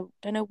 Don't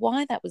know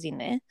why that was in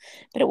there,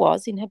 but it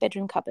was in her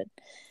bedroom cupboard.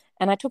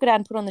 And I took it out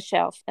and put it on the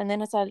shelf. And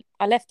then as I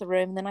left the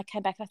room, and then I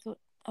came back, I thought,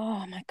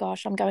 oh my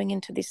gosh, I'm going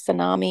into this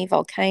tsunami,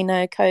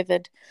 volcano,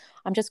 COVID.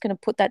 I'm just going to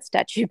put that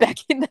statue back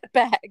in that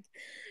bag.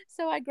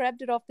 So I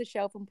grabbed it off the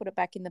shelf and put it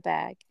back in the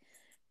bag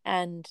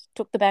and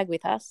took the bag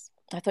with us.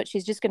 I thought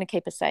she's just going to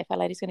keep us safe. Our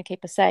Lady's going to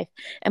keep us safe.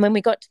 And when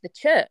we got to the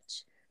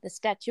church, the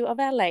statue of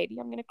Our Lady,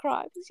 I'm going to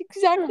cry, it was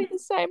exactly the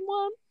same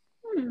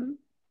one.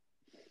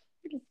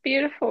 It's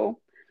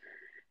beautiful.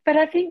 But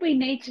I think we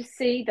need to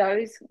see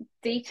those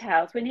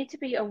details. We need to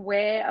be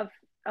aware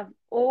of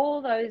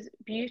all those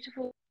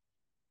beautiful,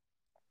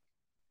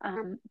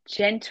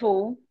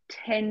 gentle,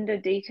 tender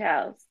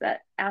details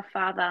that our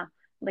Father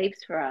leaves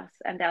for us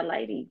and Our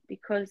Lady,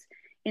 because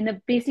in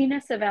the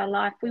busyness of our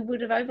life, we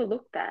would have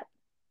overlooked that.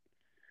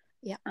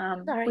 Yeah.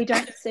 We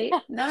don't see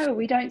it. No,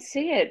 we don't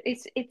see it.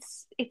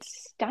 It's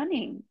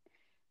stunning.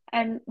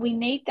 And we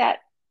need that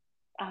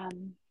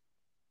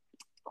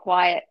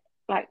quiet,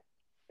 like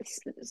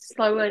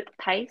slower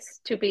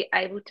pace to be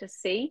able to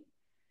see.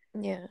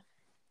 Yeah.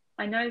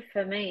 I know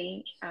for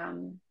me,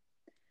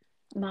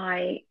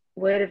 my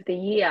word of the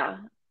year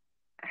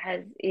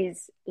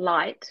is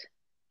light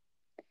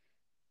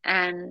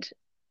and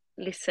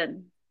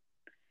listen.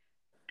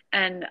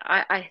 And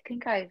I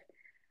think I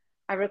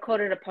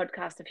recorded a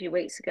podcast a few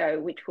weeks ago,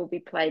 which will be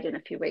played in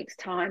a few weeks'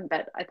 time,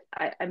 but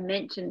I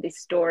mentioned this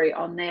story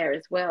on there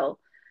as well,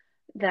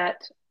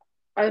 that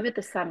over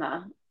the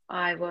summer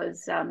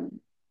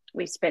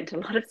we spent a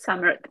lot of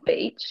summer at the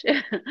beach.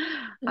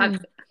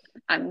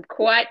 I'm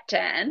quite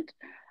tanned,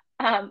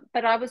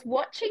 but I was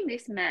watching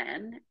this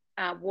man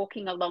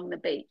walking along the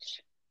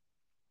beach,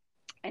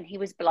 and he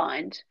was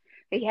blind.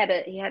 He had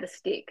a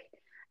stick,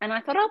 and I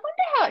thought,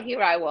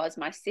 here I was,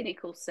 my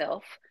cynical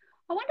self.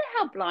 I wonder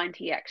how blind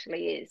he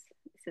actually is.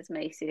 This is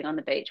me sitting on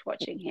the beach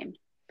watching him.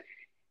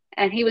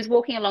 And he was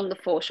walking along the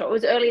foreshore. It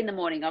was early in the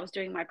morning. I was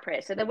doing my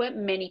prayer, so there weren't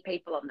many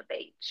people on the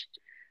beach.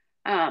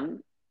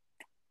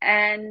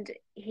 And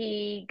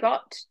he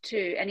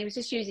was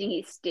just using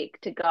his stick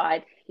to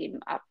guide him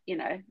up,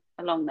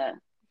 along the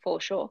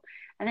foreshore.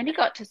 And then he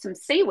got to some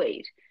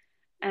seaweed,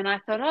 and I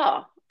thought,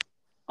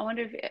 I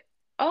wonder if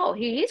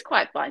he is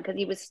quite blind, because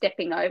he was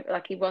stepping over,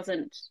 like he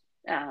wasn't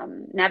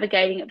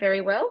navigating it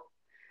very well.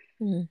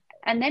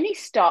 And then he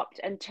stopped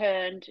and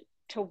turned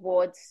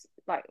towards,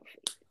 like,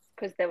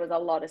 because there was a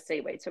lot of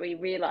seaweed. So he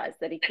realized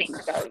that he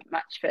couldn't go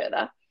much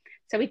further.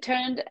 So he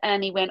turned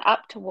and he went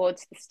up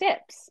towards the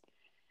steps.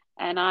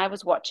 And I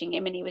was watching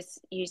him, and he was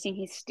using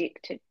his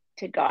stick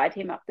to guide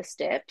him up the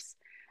steps.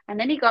 And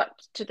then he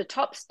got to the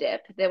top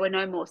step. There were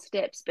no more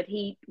steps, but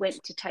he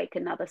went to take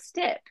another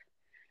step.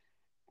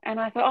 And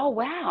I thought, oh,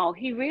 wow,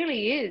 he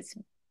really is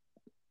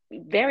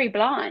very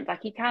blind.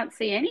 Like, he can't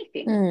see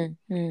anything.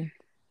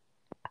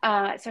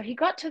 So he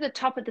got to the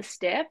top of the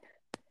step,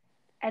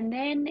 and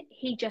then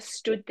he just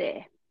stood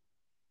there.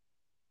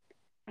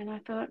 And I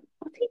thought,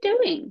 what's he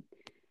doing?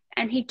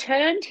 And he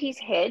turned his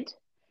head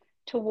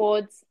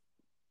towards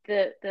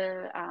the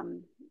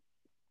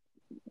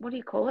what do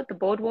you call it? The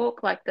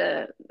boardwalk, like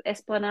the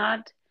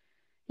esplanade.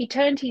 He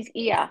turned his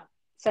ear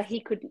so he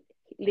could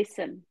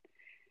listen.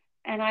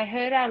 And I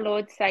heard our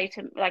Lord say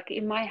to, like,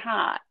 in my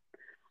heart,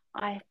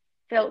 I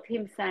felt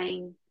him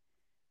saying,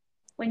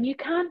 when you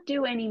can't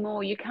do any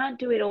more, you can't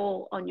do it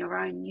all on your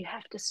own. You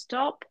have to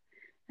stop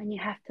and you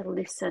have to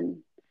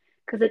listen,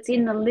 because it's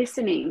in the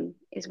listening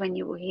is when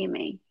you will hear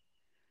me.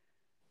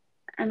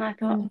 And I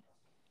thought,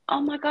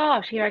 oh my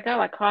gosh, here I go.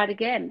 I cried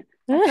again.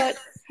 I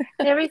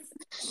thought,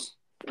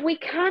 we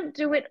can't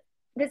do it.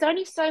 There's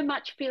only so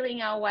much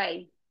feeling our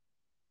way,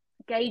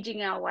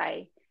 gauging our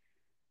way.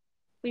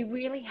 We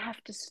really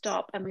have to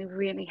stop, and we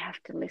really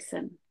have to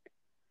listen.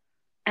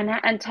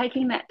 And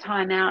taking that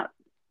time out,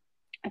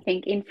 I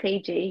think, in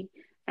Fiji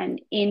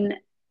and in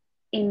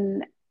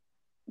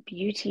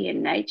beauty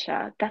and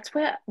nature, that's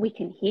where we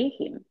can hear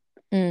him.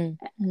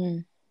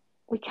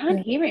 We can't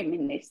hear him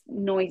in this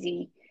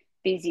noisy,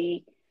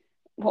 busy,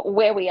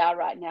 where we are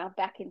right now,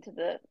 back into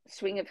the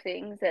swing of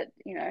things at,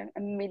 you know, a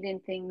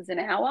million things an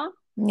hour.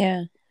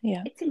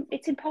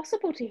 It's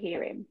impossible to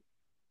hear him.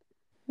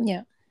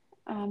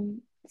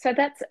 So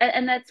that's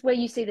where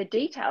you see the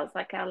details,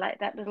 like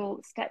that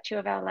little statue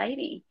of Our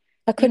Lady.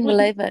 I couldn't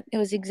believe it. It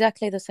was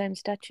exactly the same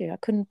statue. I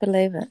couldn't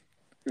believe it.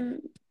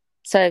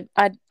 So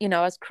I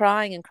was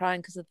crying and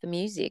crying because of the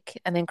music,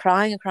 and then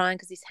crying and crying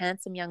because this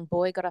handsome young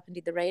boy got up and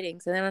did the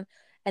readings, and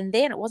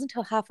then it wasn't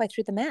until halfway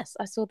through the mass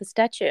I saw the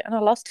statue and I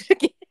lost it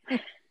again.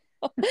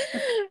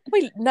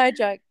 No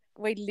joke,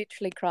 we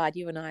literally cried,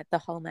 you and I, the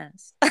whole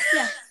mass.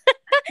 Yeah.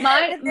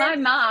 My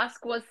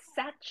mask was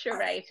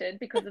saturated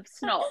because of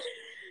snot.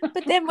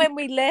 But then when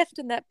we left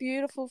and that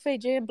beautiful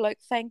Fijian bloke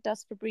thanked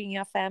us for bringing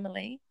our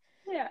family.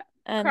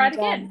 Cried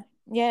again.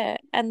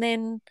 And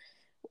then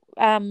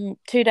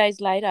 2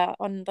 days later,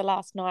 on the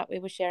last night we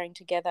were sharing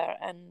together,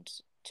 and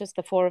just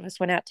the four of us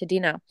went out to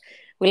dinner.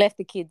 We left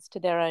the kids to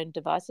their own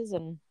devices,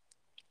 and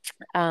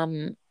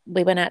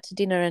we went out to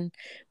dinner, and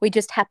we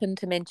just happened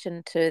to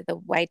mention to the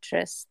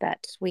waitress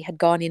that we had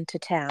gone into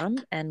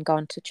town and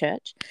gone to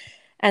church.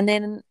 And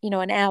then,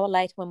 an hour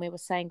later when we were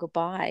saying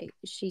goodbye,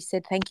 she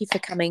said, thank you for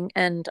coming,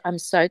 and I'm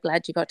so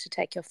glad you got to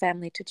take your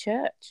family to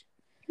church.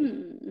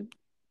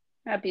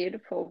 How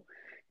beautiful.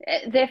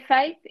 Their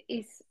faith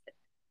is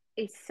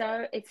it's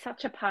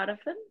such a part of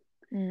them,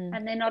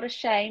 and they're not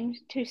ashamed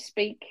to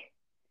speak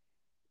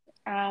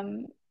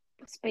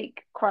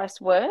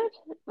Christ's word.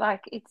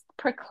 Like, it's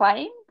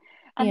proclaim.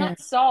 And that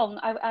song,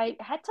 I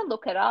had to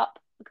look it up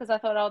because I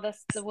thought,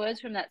 the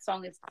words from that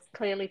song is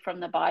clearly from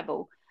the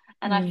Bible.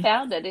 And I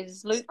found it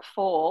is Luke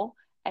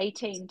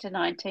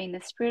 4:18-19.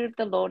 The Spirit of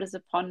the Lord is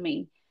upon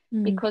me,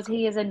 because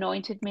he has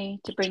anointed me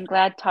to bring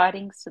glad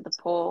tidings to the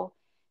poor.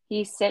 He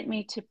has sent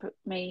me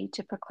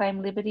to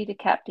proclaim liberty to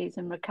captives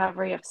and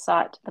recovery of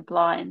sight to the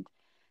blind,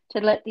 to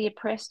let the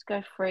oppressed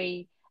go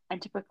free,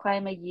 and to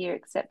proclaim a year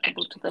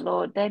acceptable to the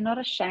Lord. They're not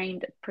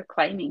ashamed of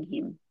proclaiming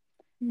him.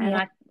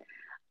 And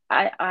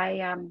I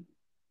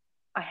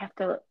have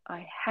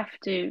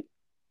to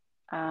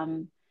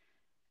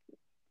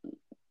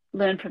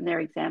learn from their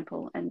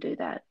example and do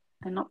that,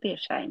 and not be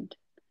ashamed.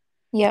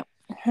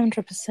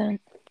 100%.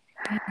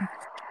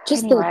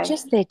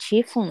 Just their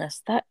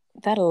cheerfulness, that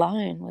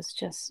alone was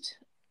just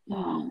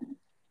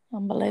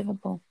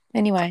unbelievable.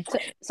 Anyway,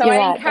 so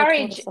I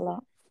encourage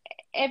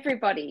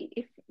everybody,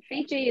 if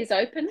Fiji is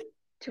open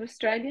to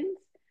Australians,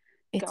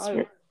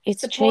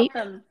 it's cheap.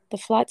 Them. The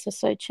flights are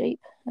so cheap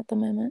at the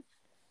moment.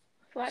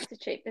 Flights are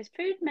cheap. Their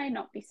food may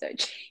not be so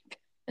cheap.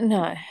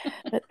 No,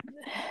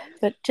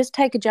 but just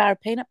take a jar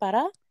of peanut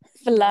butter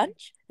for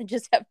lunch and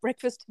just have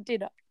breakfast and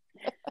dinner.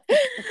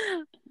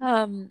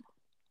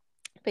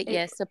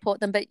 But support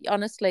them. But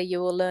honestly,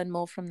 you will learn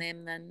more from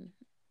them than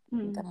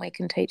we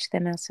can teach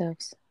them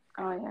ourselves.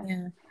 Oh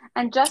yeah.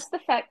 And just the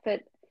fact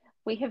that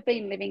we have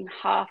been living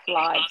half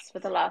lives for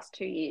the last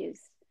 2 years,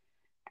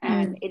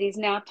 and it is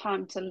now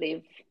time to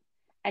live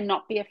and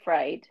not be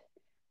afraid,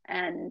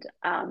 and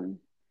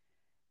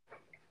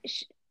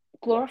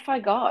glorify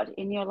God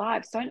in your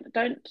lives.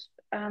 Don't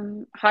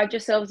hide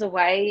yourselves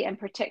away and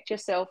protect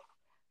yourself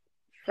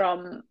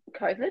from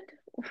COVID.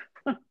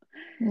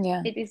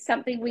 It is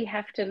something we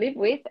have to live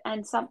with,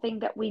 and something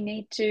that we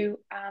need to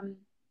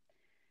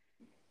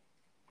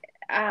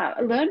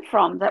learn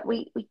from, that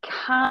we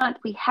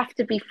have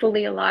to be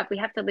fully alive. We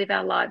have to live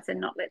our lives and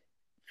not let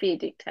fear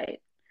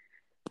dictate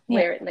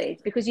where it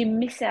leads, because you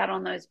miss out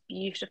on those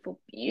beautiful,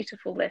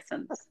 beautiful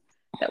lessons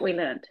that we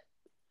learned.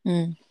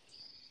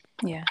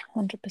 Yeah,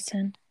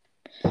 100%.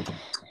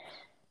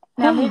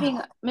 Now,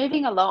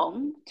 moving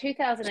along,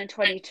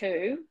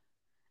 2022.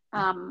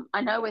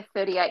 I know we're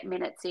 38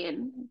 minutes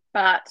in,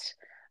 but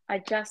I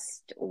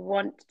just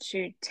want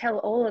to tell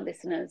all the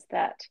listeners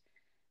that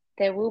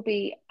there will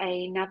be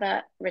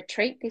another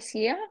retreat this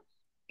year.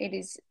 It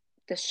is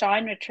the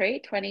Shine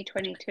Retreat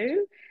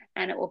 2022,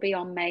 and it will be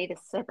on May the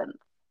 7th.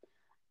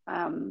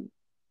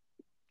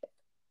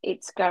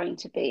 It's going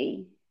to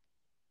be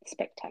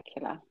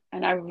spectacular,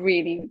 and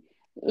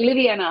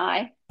Livia and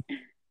I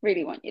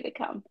really want you to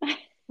come.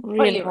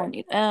 Really want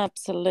you.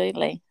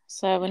 Absolutely.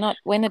 So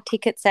when are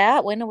tickets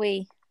out? When are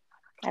we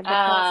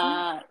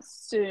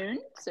advertising?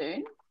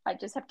 Soon. I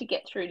just have to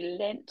get through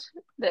Lent.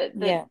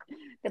 The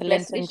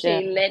Blessed is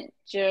She Lent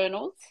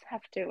journals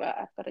have to.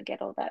 I've got to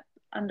get all that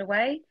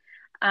underway.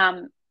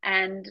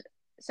 And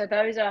so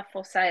those are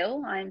for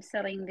sale. I'm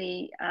selling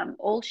the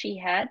All She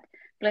Had,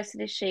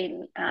 Blessed is She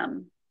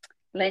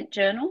Lent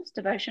journals,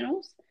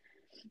 devotionals,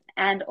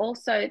 and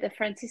also the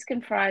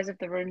Franciscan Friars of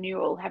the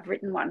Renewal have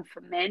written one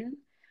for men,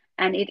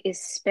 and it is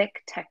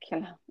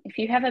spectacular. If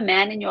you have a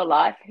man in your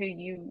life who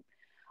you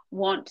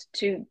want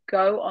to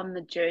go on the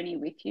journey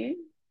with you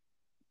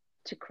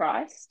to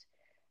Christ,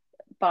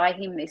 buy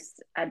him this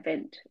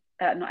Lent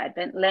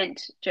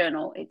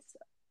journal. It's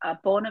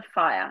Born of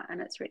Fire,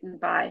 and it's written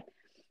by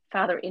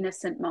Father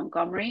Innocent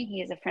Montgomery.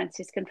 He is a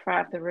Franciscan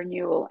Friar of the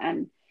Renewal,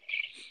 and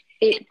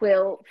it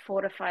will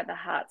fortify the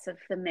hearts of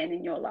the men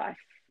in your life.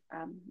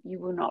 You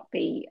will not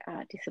be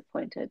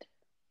disappointed.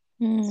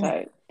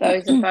 So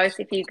those are both,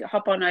 if you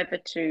hop on over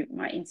to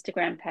my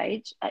Instagram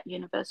page at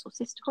Universal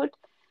Sisterhood,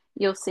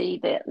 you'll see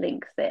the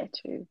links there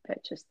to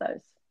purchase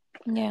those.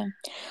 Yeah.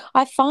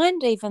 I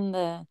find even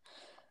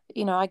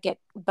I get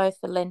both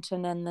the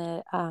Lenten and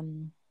the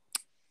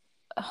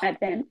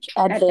Advent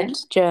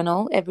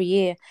journal every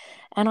year.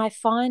 And I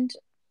find,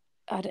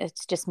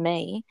 it's just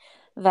me,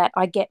 that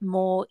I get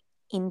more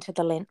into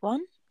the Lent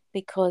one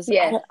because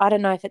I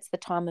don't know if it's the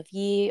time of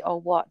year or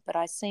what, but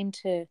I seem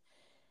to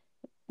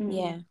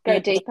go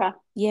deeper.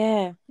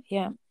 Yeah.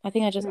 I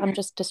think I'm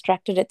just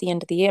distracted at the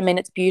end of the year. I mean,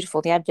 it's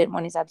beautiful. The Advent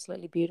one is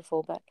absolutely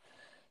beautiful, but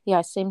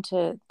I seem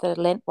to, the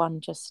Lent one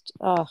just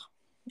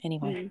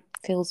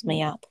fills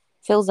me up,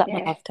 fills up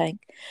my love tank.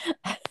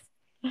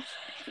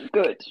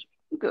 Good.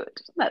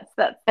 That's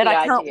but the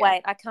I can't idea.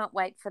 wait. I can't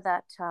wait for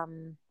that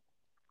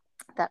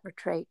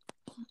retreat,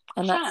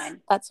 and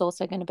that's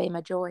also going to be my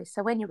joy.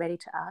 So when you're ready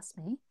to ask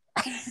me.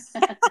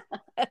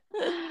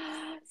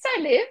 So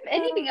Liv,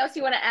 anything else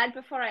you want to add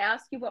before I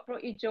ask you what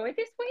brought you joy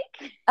this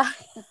week?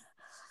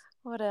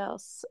 What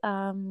else?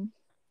 No,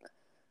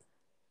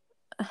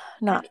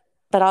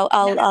 but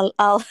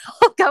I'll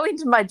go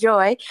into my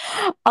joy.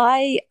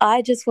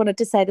 I just wanted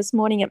to say this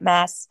morning at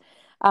Mass,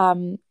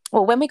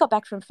 well, when we got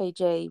back from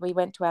Fiji, we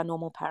went to our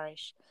normal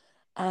parish,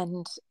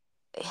 and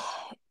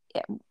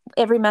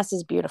every Mass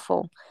is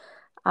beautiful.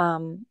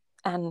 And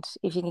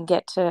if you can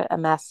get to a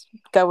Mass,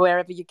 go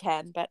wherever you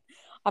can. But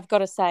I've got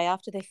to say,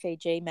 after the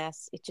Fiji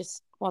Mass, it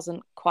just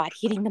wasn't quite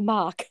hitting the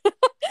mark,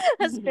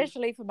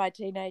 especially for my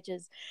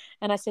teenagers.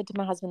 And I said to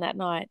my husband that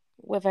night,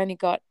 we've only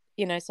got,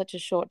 such a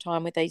short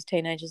time with these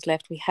teenagers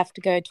left. We have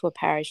to go to a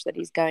parish that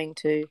is going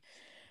to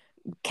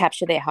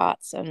capture their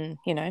hearts. And,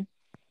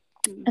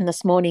 and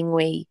this morning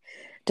we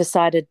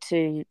decided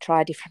to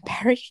try a different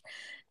parish.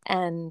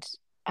 And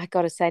I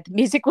got to say, the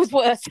music was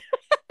worse.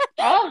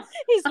 Oh.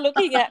 He's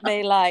looking at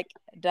me like,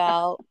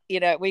 Dal,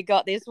 we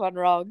got this one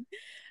wrong.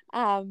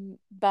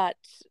 But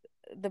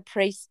the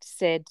priest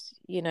said,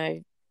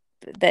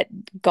 that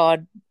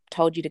God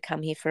told you to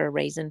come here for a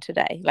reason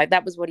today. Like,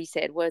 that was what he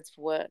said, words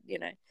for word,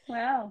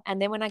 Wow. And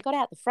then when I got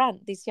out the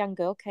front, this young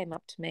girl came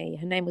up to me.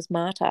 Her name was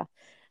Marta.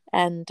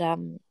 And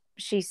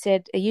she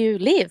said, "Are you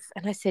Liv?"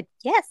 And I said,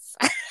 "Yes."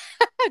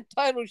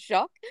 Total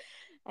shock.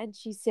 And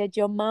she said,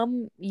 "Your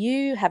mum,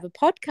 you have a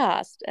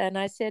podcast." And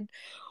I said,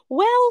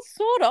 "Well,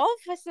 sort of."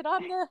 I said,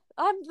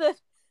 I'm the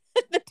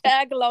the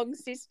tag along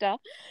sister.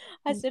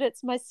 I said,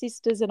 "It's my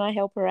sister's and I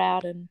help her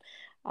out." And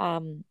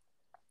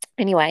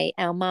anyway,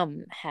 our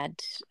mum had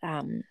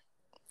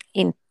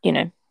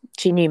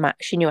she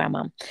knew our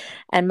mum,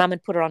 and mum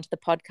had put her onto the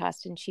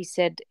podcast, and she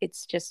said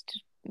it's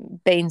just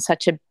been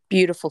such a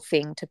beautiful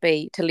thing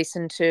to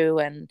listen to,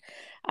 and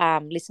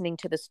listening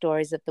to the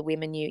stories of the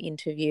women you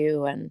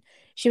interview. And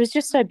she was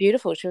just so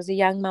beautiful. She was a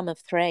young mum of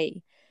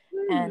 3.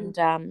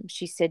 And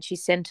she said she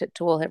sent it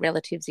to all her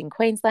relatives in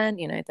Queensland,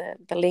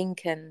 the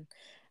link. And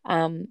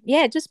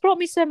it just brought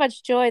me so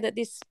much joy that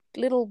this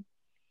little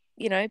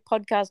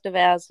podcast of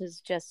ours has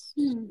just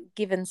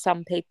given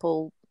some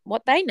people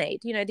what they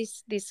need,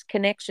 this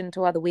connection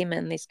to other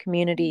women, this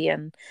community.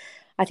 And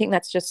I think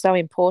that's just so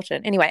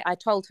important. Anyway, I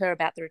told her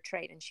about the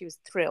retreat and she was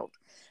thrilled.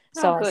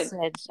 So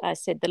I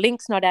said the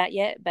link's not out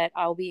yet, but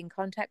I'll be in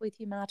contact with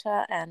you,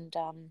 Marta. And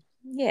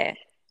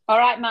all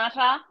right,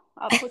 Marta,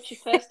 I'll put you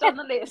first on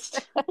the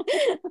list.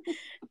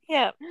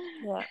 Yeah.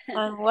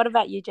 What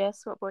about you,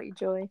 Jess? What brought you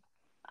joy?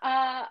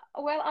 Well,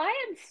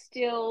 I am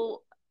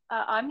still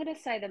I'm going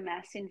to say the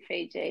Mass in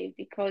Fiji,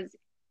 because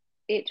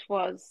it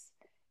was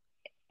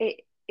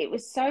it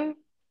was so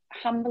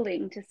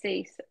humbling to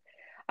see.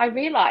 I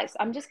realized,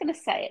 I'm just going to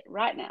say it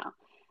right now,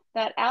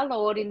 that our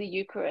Lord in the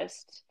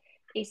Eucharist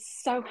is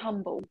so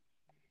humble.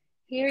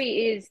 Here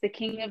he is, the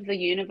King of the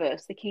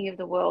universe, the King of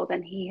the world,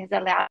 and he has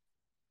allowed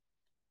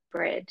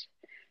bread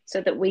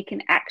so that we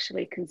can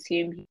actually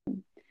consume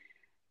him.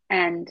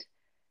 And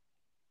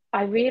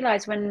I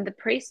realized when the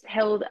priest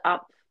held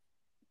up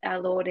our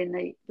Lord in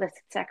the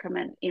Blessed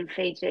Sacrament in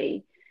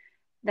Fiji,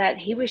 that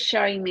he was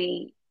showing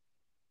me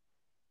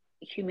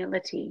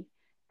humility.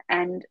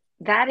 And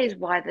that is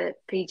why the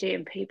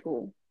Fijian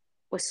people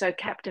were so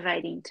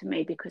captivating to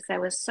me, because they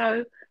were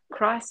so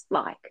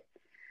Christ-like,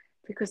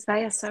 because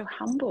they are so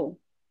humble.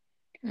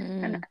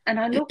 And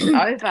I looked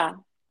over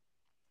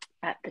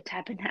at the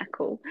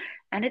tabernacle,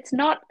 and it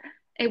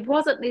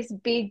wasn't this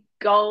big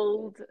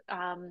gold,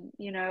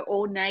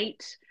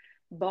 ornate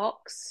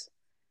box.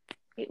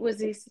 It was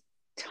this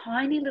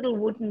tiny little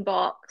wooden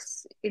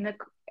box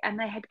and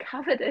they had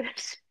covered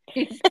it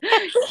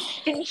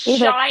in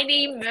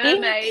shiny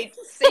mermaid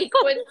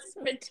sequence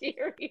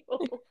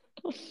material.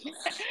 And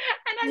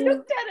I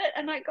looked at it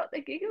and I got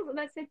the giggles, and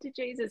I said to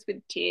Jesus,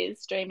 with tears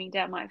streaming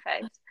down my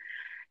face,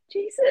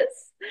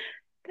 Jesus,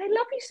 they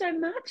love you so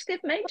much,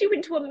 they've made you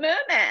into a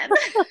merman.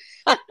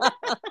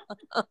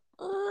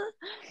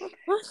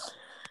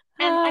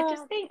 And I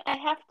just think I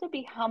have to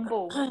be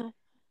humble,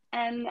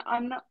 and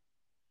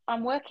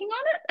I'm working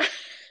on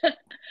it.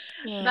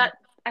 But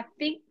I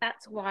think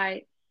that's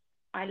why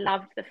I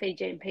loved the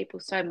Fijian people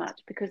so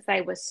much, because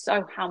they were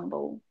so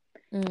humble.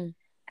 And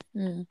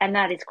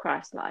that is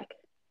Christ-like.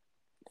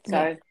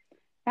 So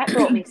that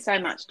brought me so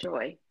much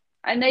joy.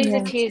 And these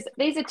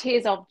are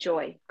tears of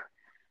joy.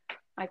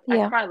 I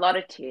cry a lot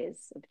of tears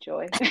of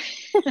joy.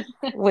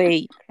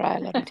 We cry a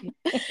lot of tears.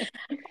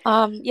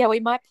 We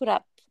might put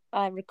up,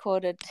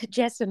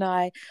 Jess and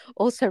I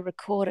also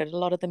recorded a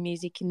lot of the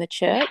music in the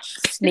church.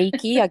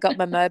 Sneaky. I got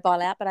my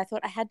mobile out, but I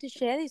thought I had to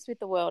share this with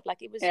the world.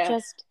 Like, it was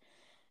just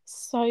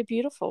so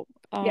beautiful.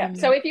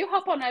 So if you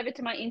hop on over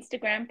to my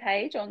Instagram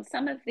page, on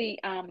some of the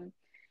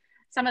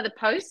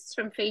posts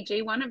from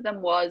Fiji, one of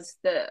them was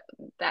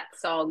that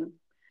song.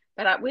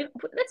 But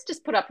let's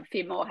just put up a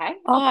few more, hey?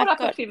 I'll put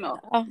up a few more.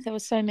 Oh, there were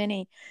so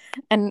many.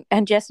 And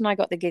Jess and I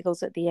got the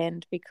giggles at the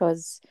end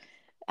because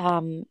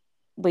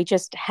we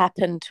just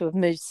happened to have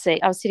moved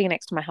seat. I was sitting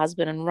next to my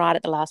husband, and right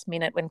at the last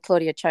minute, when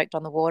Claudia choked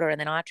on the water and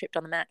then I tripped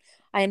on the mat,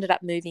 I ended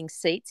up moving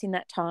seats in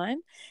that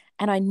time.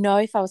 And I know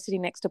if I was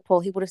sitting next to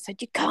Paul, he would have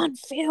said, "You can't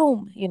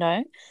film,"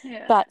 Yeah.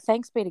 But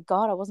thanks be to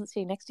God, I wasn't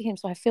sitting next to him,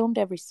 so I filmed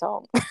every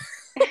song.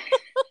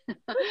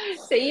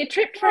 So you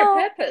tripped for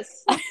a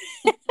purpose.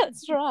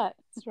 That's right.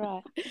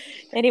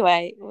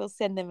 Anyway, we'll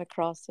send them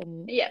across,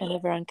 and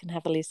everyone can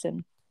have a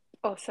listen.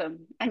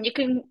 Awesome. And you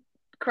can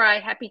cry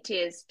happy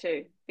tears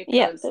too,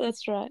 because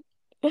that's right.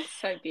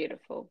 So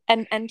beautiful.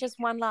 And just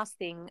one last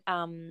thing,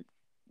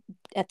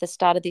 at the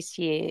start of this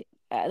year,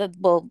 I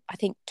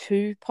think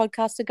 2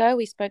 podcasts ago,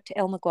 we spoke to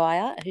Elle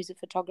Maguire, who's a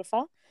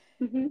photographer,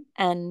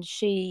 and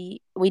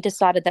we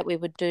decided that we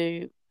would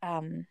do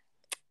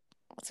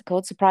what's it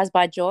called? Surprise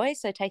by Joy.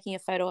 So taking a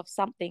photo of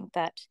something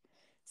that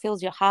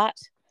fills your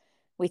heart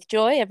with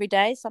joy every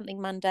day,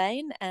 something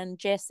mundane. And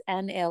Jess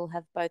and Elle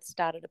have both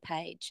started a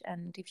page,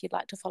 and if you'd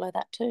like to follow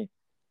that too.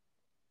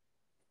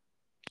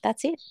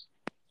 That's it.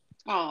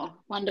 Oh,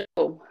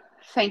 wonderful.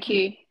 Thank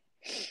you.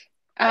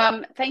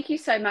 Thank you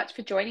so much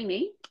for joining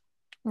me.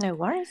 No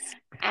worries.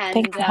 And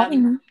thanks for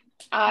having me.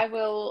 I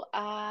will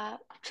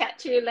chat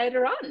to you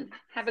later on.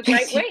 Have a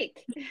great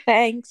week.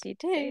 Thanks, you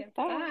too.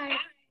 Bye.